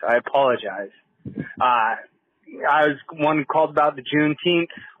 Wes. I apologize. I was one called about the Juneteenth,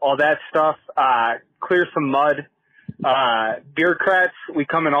 all that stuff. Clear some mud. Beer crats, we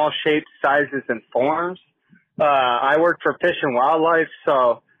come in all shapes, sizes, and forms. I work for Fish and Wildlife,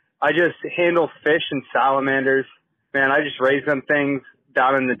 so I just handle fish and salamanders. Man, I just raise them things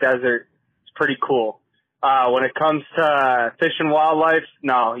down in the desert. It's pretty cool. When it comes to fish and wildlife,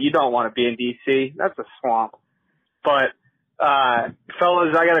 no, you don't want to be in D.C. That's a swamp. But,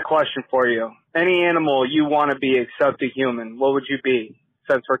 fellas, I got a question for you. Any animal you want to be except a human, what would you be?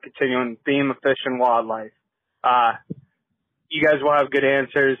 Since we're continuing the theme of fish and wildlife. You guys will have good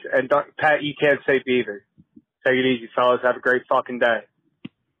answers. And Pat, you can't say beaver. Take it easy, fellas. Have a great fucking day.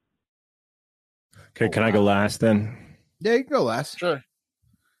 Okay, can I go last then? Yeah, you can go last. Sure.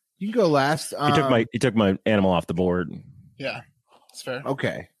 You can go last. He took my animal off the board. Yeah, that's fair.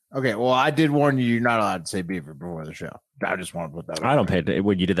 Okay. Well, I did warn you. You're not allowed to say beaver before the show. I just want to put that. I don't pay attention.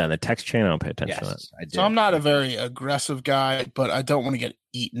 When you did that in the text chain, I don't pay attention to that. I did. So I'm not a very aggressive guy, but I don't want to get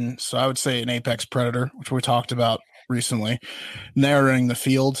eaten. So I would say an apex predator, which we talked about recently. Narrowing the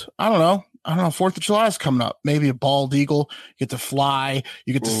field. I don't know. 4th of July is coming up. Maybe a bald eagle. You get to fly.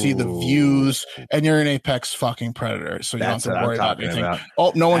 You get to see the views, and you're an apex fucking predator. So you don't have to worry about anything.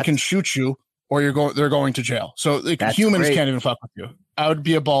 Oh, no one can shoot you, or they're going to jail. So humans can't even fuck with you. I would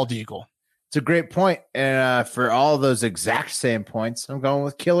be a bald eagle. It's a great point. And for all those exact same points, I'm going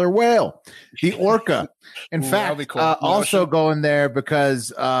with killer whale, the orca. In fact, cool. Also going there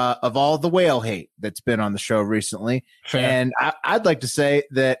because of all the whale hate that's been on the show recently. Fair. And I'd like to say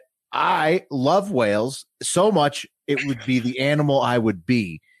that I love whales so much it would be the animal I would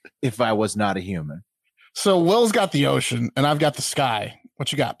be if I was not a human. So Will's got the ocean, and I've got the sky.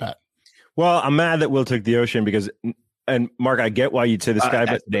 What you got, Pat? Well, I'm mad that Will took the ocean because, and Mark, I get why you'd say the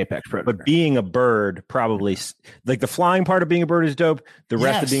sky, but being a bird probably, like the flying part of being a bird is dope. The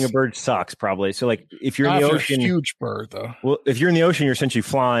rest of being a bird sucks probably. So like if you're in the ocean, you're a huge bird though. Well, if you're in the ocean, you're essentially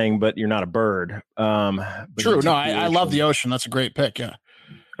flying, but you're not a bird. True. No, I love the ocean. That's a great pick. Yeah.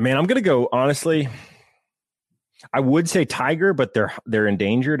 I mean, I'm going to go, honestly, I would say tiger, but they're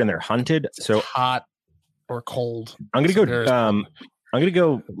endangered and they're hunted. So hot or cold. I'm going to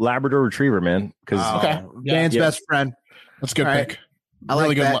go Labrador Retriever, man. Because Dan's best friend. That's a good pick. I really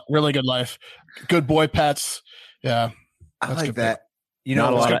like good, that. Really good life. Good boy pets. Yeah. I like that. You know,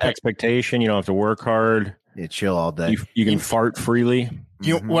 not a lot of expectation. You don't have to work hard. You chill all day. You can fart freely.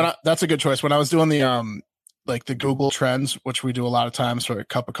 That's a good choice. When I was doing the like the Google Trends, which we do a lot of times for a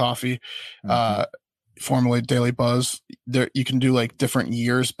cup of coffee, formerly Daily Buzz, there you can do like different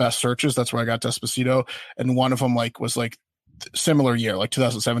years best searches. That's where I got Despacito, and one of them was similar year, like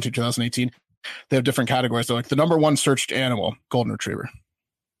 2017, 2018. They have different categories. They're like the number one searched animal, golden retriever.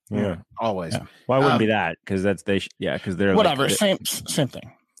 Yeah, always. Yeah. Why wouldn't be that? Because because they're whatever, same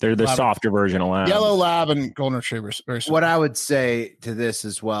thing. They're the softer version of lab. Yellow lab and golden retrievers. Very similar. What I would say to this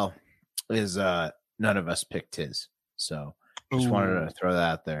as well is none of us picked his. So just wanted to throw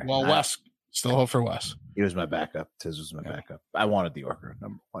that out there. Well, Wes, still hope for Wes. He was my backup. Tiz was my backup. I wanted the orca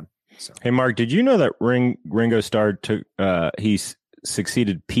number one. So. Hey, Mark, did you know that Ringo Starr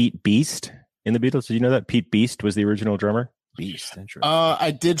succeeded Pete Beast in the Beatles? Did you know that Pete Beast was the original drummer? Beast, interesting.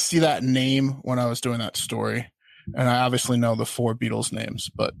 I did see that name when I was doing that story, and I obviously know the 4 Beatles names,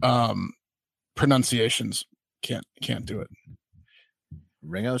 but pronunciations can't do it.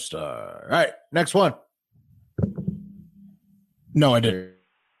 Ringo Starr. All right, next one. No, I didn't.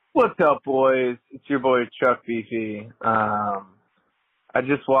 What's up, boys? It's your boy Chuck Beefy. I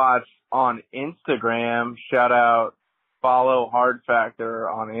just watched on Instagram. Shout out, follow Hard Factor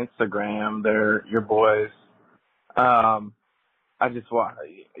on Instagram. They're your boys. I just want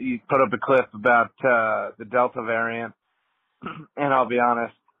you put up a clip about the Delta variant, and I'll be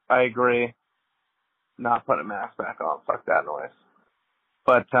honest, I agree. Not putting a mask back on. Fuck that noise.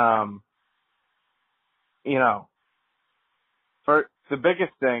 But for the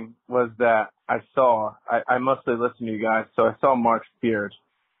biggest thing was that I mostly listen to you guys, so I saw Mark's beard,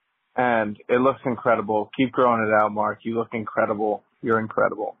 and it looks incredible. Keep growing it out, Mark. You look incredible. You're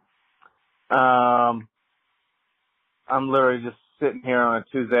incredible. I'm literally just sitting here on a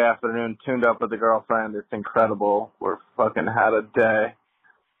Tuesday afternoon, tuned up with a girlfriend. It's incredible. We're fucking had a day.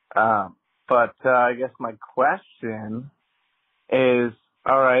 But I guess my question is,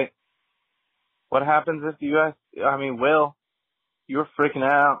 all right, what happens if the U.S., Will, you were freaking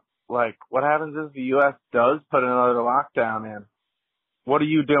out. Like, what happens if the U.S. does put another lockdown in? What are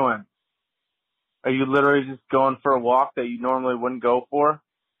you doing? Are you literally just going for a walk that you normally wouldn't go for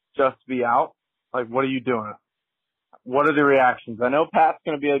just to be out? Like, what are you doing? What are the reactions? I know Pat's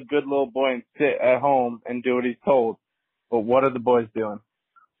going to be a good little boy and sit at home and do what he's told, but what are the boys doing?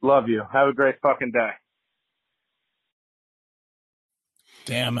 Love you. Have a great fucking day.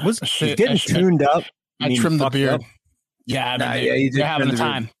 Damn. Was he getting tuned up? I trimmed the beard. Up? Yeah, they're having the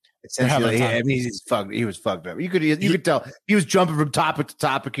time. Essentially, he's fucked. He was fucked up. You could tell he was jumping from topic to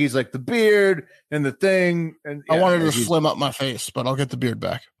topic. He's like the beard and the thing. And I wanted to slim up my face, but I'll get the beard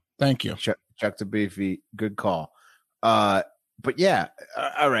back. Thank you. Chuck the Beefy. Good call. But yeah,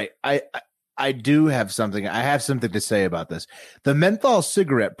 all right. I do have something. I have something to say about this. The menthol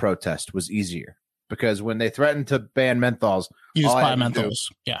cigarette protest was easier because when they threatened to ban menthols, You just all I buy had to do-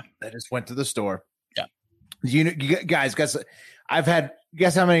 menthols. Yeah. I just went to the store. Yeah. You guys, guess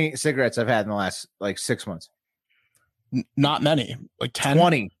how many cigarettes I've had in the last like 6 months? Not many, like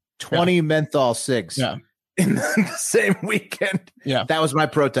 10. 20 menthol cigs. Yeah. In the same weekend. Yeah. That was my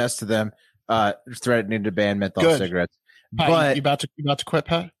protest to them, threatening to ban menthol Good. cigarettes. Pat, But you about to quit,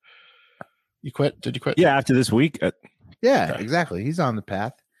 Pat? You quit? Did you quit? Yeah, after this week. yeah, exactly. He's on the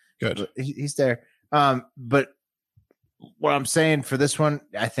path. Good. He's there. But what I'm saying for this one,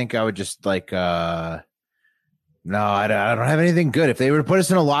 I think I would just like, no, I don't have anything good. If they were to put us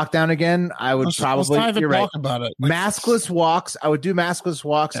in a lockdown again, I would Let's probably, not even you're right. talk about it. Maskless walks. I would do maskless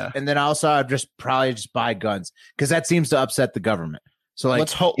walks. Yeah. And then also I'd probably buy guns because that seems to upset the government. So like,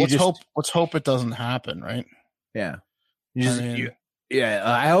 let's hope it doesn't happen, right? Yeah.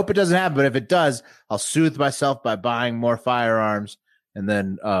 I hope it doesn't happen, but if it does, I'll soothe myself by buying more firearms and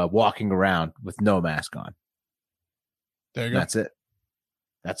then walking around with no mask on. There you go. That's it.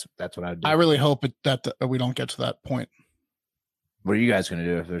 That's what I'd do. I really hope that we don't get to that point. What are you guys going to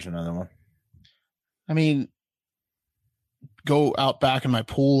do if there's another one? I mean, go out back in my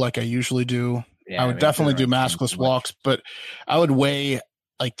pool like I usually do. Yeah, I would definitely do maskless walks, but I would weigh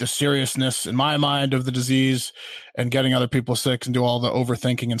like the seriousness in my mind of the disease and getting other people sick and do all the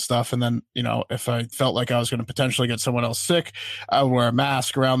overthinking and stuff. And then, if I felt like I was going to potentially get someone else sick, I would wear a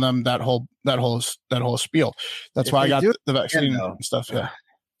mask around them, that whole spiel. That's If why I they got do the vaccine and stuff. Yeah.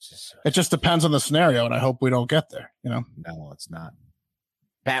 It just depends on the scenario. And I hope we don't get there, No, it's not.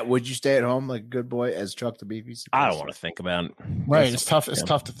 Pat, would you stay at home like a good boy as Chuck the Beefy? I don't want to think about it. Right. It's tough. It's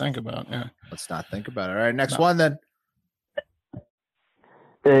tough to think about. Yeah. Let's not think about it. All right. Next one then.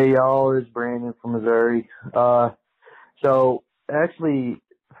 Hey y'all, it's Brandon from Missouri. So actually,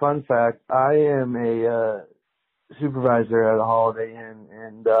 fun fact, I am a supervisor at a Holiday Inn,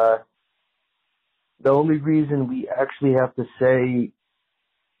 and the only reason we actually have to say,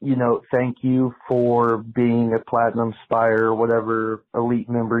 thank you for being a Platinum Spire or whatever elite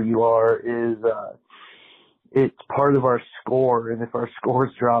member you are is it's part of our score, and if our scores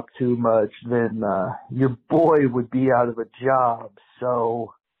drop too much, then your boy would be out of a job.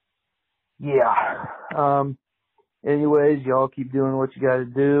 So, yeah. Anyways, y'all keep doing what you got to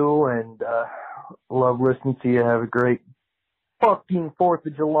do, and love listening to you. Have a great fucking 4th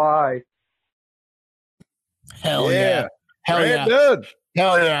of July. Hell yeah. Hell yeah. Dude.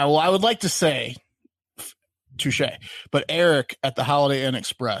 Hell yeah. Well, I would like to say, touche, but Eric at the Holiday Inn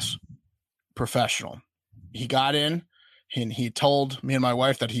Express, professional. He got in and he told me and my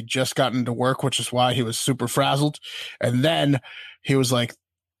wife that he'd just gotten to work, which is why he was super frazzled. And then he was like,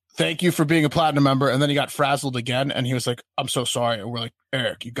 thank you for being a Platinum member. And then he got frazzled again. And he was like, I'm so sorry. And we're like,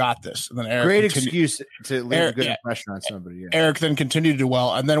 Eric, you got this. And then Eric, Great excuse to leave a good yeah. impression on somebody. Yeah. Eric then continued to do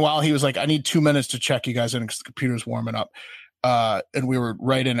well. And then while he was like, I need 2 minutes to check you guys in because the computer's warming up. And we were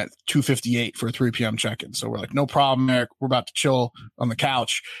right in at 2:58 for a 3 p.m. check-in. So we're like, no problem, Eric. We're about to chill on the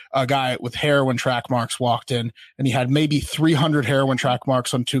couch. A guy with heroin track marks walked in, and he had maybe 300 heroin track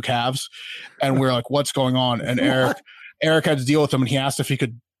marks on 2 calves. And we're like, what's going on? And Eric had to deal with him, and he asked if he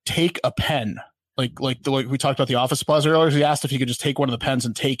could take a pen. Like we talked about the office supplies earlier. He asked if he could just take one of the pens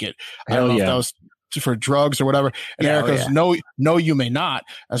and take it. I don't know if that was for drugs or whatever. And Eric goes, no, you may not.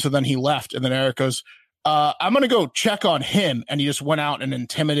 And so then he left. And then Eric goes, I'm going to go check on him. And he just went out and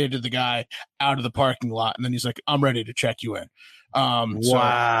intimidated the guy out of the parking lot. And then he's like, I'm ready to check you in.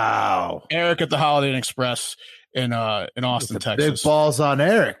 Wow. So Eric at the Holiday Inn Express in Austin, Texas. Big balls on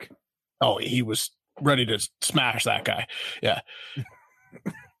Eric. Oh, he was ready to smash that guy. Yeah.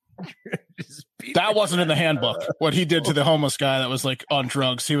 That wasn't in the handbook. What he did to the homeless guy that was like on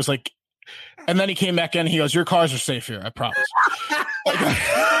drugs. He was like, and then he came back in. He goes, your cars are safe here. I promise.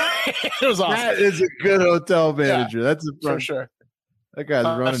 It was awesome. That is a good hotel manager. Yeah, that's for sure. That guy's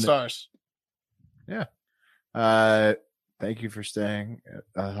running stars. It. Yeah. Thank you for staying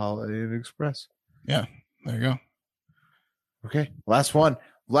at Holiday Inn Express. Yeah. There you go. Okay. Last one.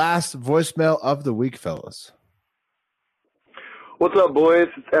 Last voicemail of the week, fellas. What's up, boys?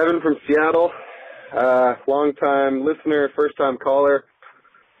 It's Evan from Seattle. Long-time listener, first-time caller.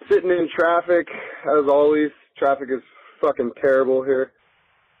 Sitting in traffic, as always. Traffic is fucking terrible here.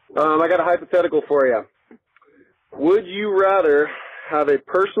 I got a hypothetical for you. Would you rather have a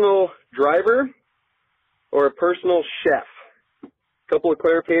personal driver or a personal chef? Couple of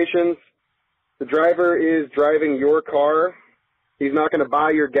clarifications. The driver is driving your car. He's not going to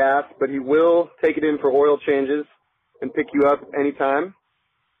buy your gas, but he will take it in for oil changes and pick you up anytime.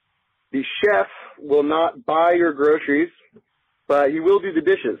 The chef will not buy your groceries, but he will do the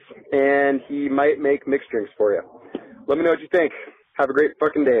dishes, and he might make mixed drinks for you. Let me know what you think. Have a great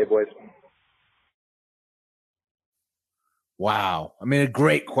fucking day, boys. Wow. I mean, a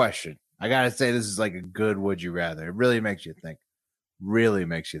great question. I got to say, this is like a good would you rather. It really makes you think. Really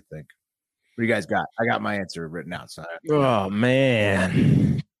makes you think. What do you guys got? I got my answer written out. So Oh,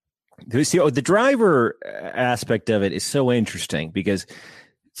 man. See, the driver aspect of it is so interesting because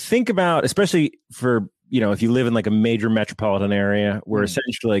think about, especially for, if you live in like a major metropolitan area where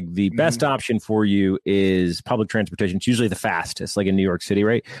essentially like the best option for you is public transportation. It's usually the fastest, like in New York City,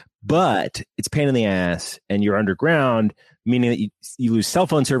 right? But it's a pain in the ass and you're underground, meaning that you lose cell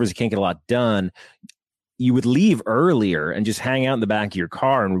phone service, you can't get a lot done. You would leave earlier and just hang out in the back of your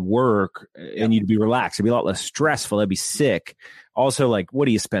car and work, and you'd be relaxed. It'd be a lot less stressful. I'd be sick. Also, like, what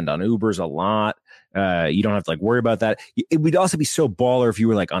do you spend on Ubers? A lot. You don't have to like worry about that. It would also be so baller if you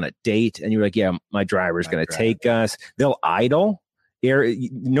were like on a date and you were like, yeah, my driver's going to take us. They'll idle.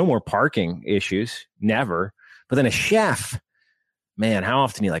 No more parking issues. Never. But then a chef, man, how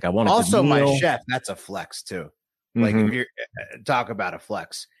often you like, I want to also my chef, that's a flex too. Like Mhm. if you're talk about a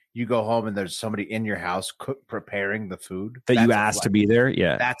flex, you go home and there's somebody in your house preparing the food that you That's a asked to flex. be there.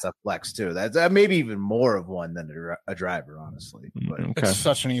 Yeah. That's a flex too. That's maybe even more of one than a driver, honestly. But It's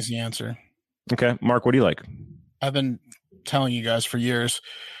such an easy answer. Okay. Mark, what do you like? I've been telling you guys for years.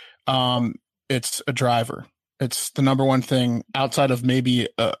 It's a driver. It's the number one thing outside of maybe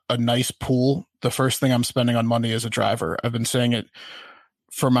a nice pool. The first thing I'm spending on money is a driver. I've been saying it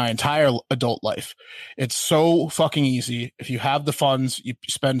for my entire adult life. It's so fucking easy. If you have the funds, you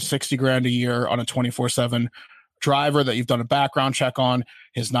spend 60 grand a year on a 24/7 driver that you've done a background check on.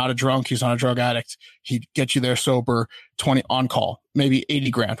 He's not a drunk. He's not a drug addict. He'd get you there sober, 20 on call, maybe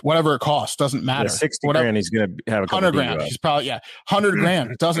 80 grand, whatever it costs. Doesn't matter. Yeah, 60 Whatever. grand, he's going to have a couple 100 of grand. DUIs. He's probably, 100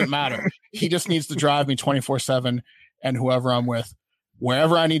 grand. Doesn't matter. He just needs to drive me 24/7 and whoever I'm with,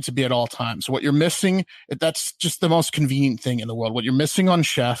 wherever I need to be at all times. What you're missing, that's just the most convenient thing in the world. What you're missing on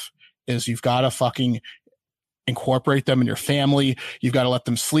Chef is you've got to fucking incorporate them in your family. You've got to let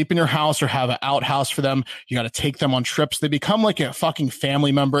them sleep in your house or have an outhouse for them. You got to take them on trips. They become like a fucking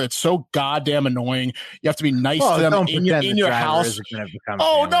family member. It's so goddamn annoying. You have to be nice to them in your house.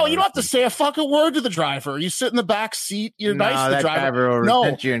 Oh no, you don't have to say a fucking word to the driver. You sit in the back seat. You're No, nice to the that driver. driver will No,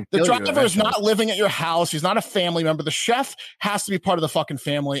 repent you and the kill you driver is not eventually. living at your house. He's not a family member. The chef has to be part of the fucking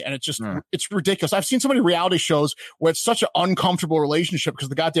family, and it's ridiculous. I've seen so many reality shows where it's such an uncomfortable relationship because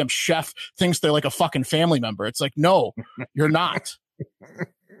the goddamn chef thinks they're like a fucking family member. It's like, no, you're not.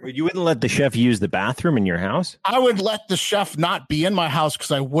 Wait, you wouldn't let the chef use the bathroom in your house? I would let the chef not be in my house because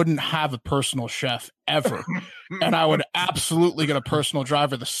I wouldn't have a personal chef ever. And I would absolutely get a personal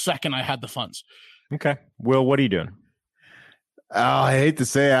driver the second I had the funds. Okay. Will, what are you doing? Oh, I hate to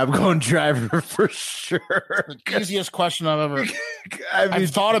say it, I'm going driver for sure. The easiest question I've ever. I've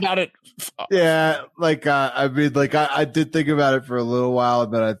thought about it. Yeah, like I did think about it for a little while,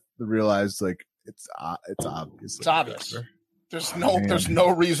 and then I realized like it's obvious. It's obvious. There's no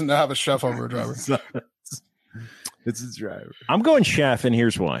reason to have a chef over a driver. It's a driver. I'm going chef, and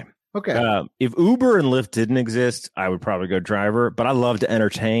here's why. Okay. If Uber and Lyft didn't exist, I would probably go driver, but I love to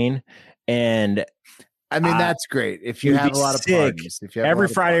entertain. And I mean, that's great. If you it would have be a lot of sick. parties. If you have a Every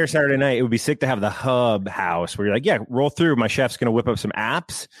lot of Friday or parties. Saturday night, it would be sick to have the hub house where you're like, yeah, roll through. My chef's going to whip up some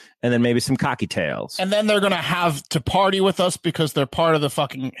apps and then maybe some cocktails. And then they're going to have to party with us because they're part of the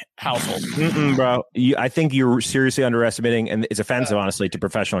fucking household. Bro, I think you're seriously underestimating, and it's offensive, honestly, to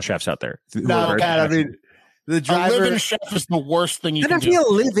professional chefs out there. No, God, I mean, the driver. A live-in chef is the worst thing you can That'd do. be a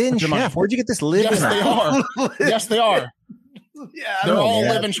live-in Put your money- chef. Where'd you get this live-in? Yes, they are. Yes, they are. Yeah, I They're don't all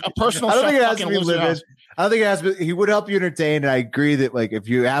know, living. A personal I don't chef think it has to fucking be lives in your living. house. I don't think it has to be. He would help you entertain, and I agree that like if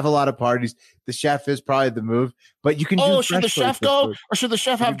you have a lot of parties, the chef is probably the move. But you can. Oh, do should the fresh chef food. go, or should the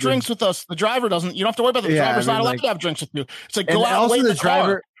chef have drinks with us? The driver doesn't. You don't have to worry about that. The Yeah, driver's I mean, not allowed like- to have drinks with you. It's like And go out and also wait in the the car.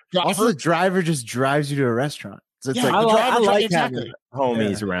 driver. Also, the driver just drives you to a restaurant. So it's Yeah, like the driver I like exactly. having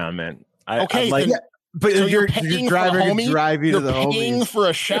homies around, man. Okay, like, then- but so your paying driver for the can homie? drive you to You're the paying homies. for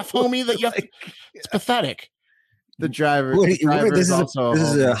a chef homie that you have. It's pathetic. The driver. What- the driver this is also this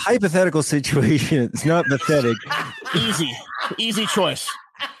is a homie. hypothetical situation. It's not pathetic. Easy choice.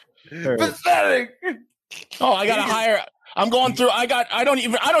 Pathetic. Oh, I gotta hire. I'm going through. I don't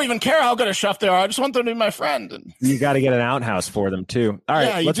even care how good a chef they are. I just want them to be my friend. And You got to get an outhouse for them too. All right,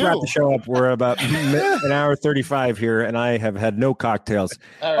 Yeah, you let's wrap do. the show up. We're about an hour 35 here, and I have had no cocktails.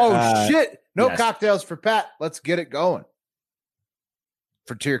 Oh shit! No yes. cocktails for Pat. Let's get it going.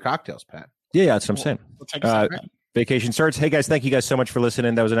 For tier cocktails, Pat. Yeah, that's what I'm saying. We'll take a second. Vacation starts. Hey guys, thank you guys so much for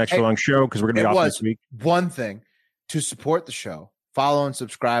listening. That was an extra Hey, long show because we're gonna be It off was this week. one thing to support the show. Follow and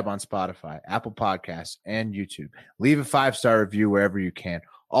subscribe on Spotify, Apple Podcasts, and YouTube. Leave a 5-star review wherever you can.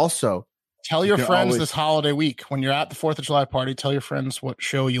 Also, tell your friends this holiday week when you're at the 4th of July party, tell your friends what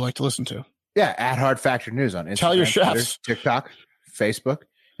show you like to listen to. Yeah, at Hard Factor News on Instagram, tell your chefs. Twitter, TikTok, Facebook,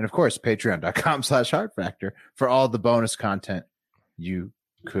 and of course, patreon.com/Hard Factor for all the bonus content you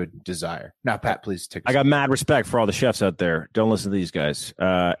could desire. Now, Pat, please take. I got mad respect for all the chefs out there. Don't listen to these guys. Just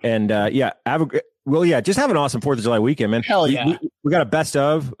have an awesome 4th of July weekend, man. Hell yeah. We got a best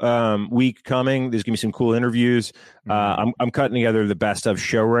of week coming. There's gonna be some cool interviews. I'm cutting together the best of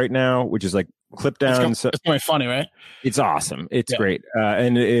show right now, which is like clip down. It's gonna be funny, right? It's awesome. It's great,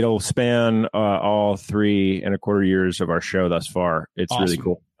 and it'll span all 3.25 years of our show thus far. It's awesome. Really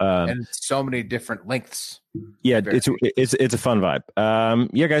cool, and so many different lengths. Yeah, it's a fun vibe.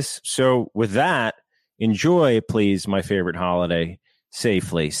 Yeah, guys. So with that, enjoy, please, my favorite holiday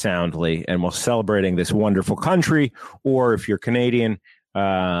safely, soundly, and while celebrating this wonderful country. Or if you're Canadian,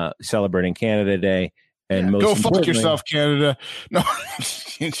 celebrating Canada Day. And most go fuck yourself, Canada. No,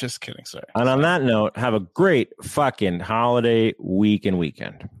 just kidding. Sorry. And on that note, have a great fucking holiday week and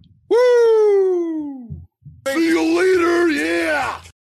weekend. Woo! See you later. Yeah.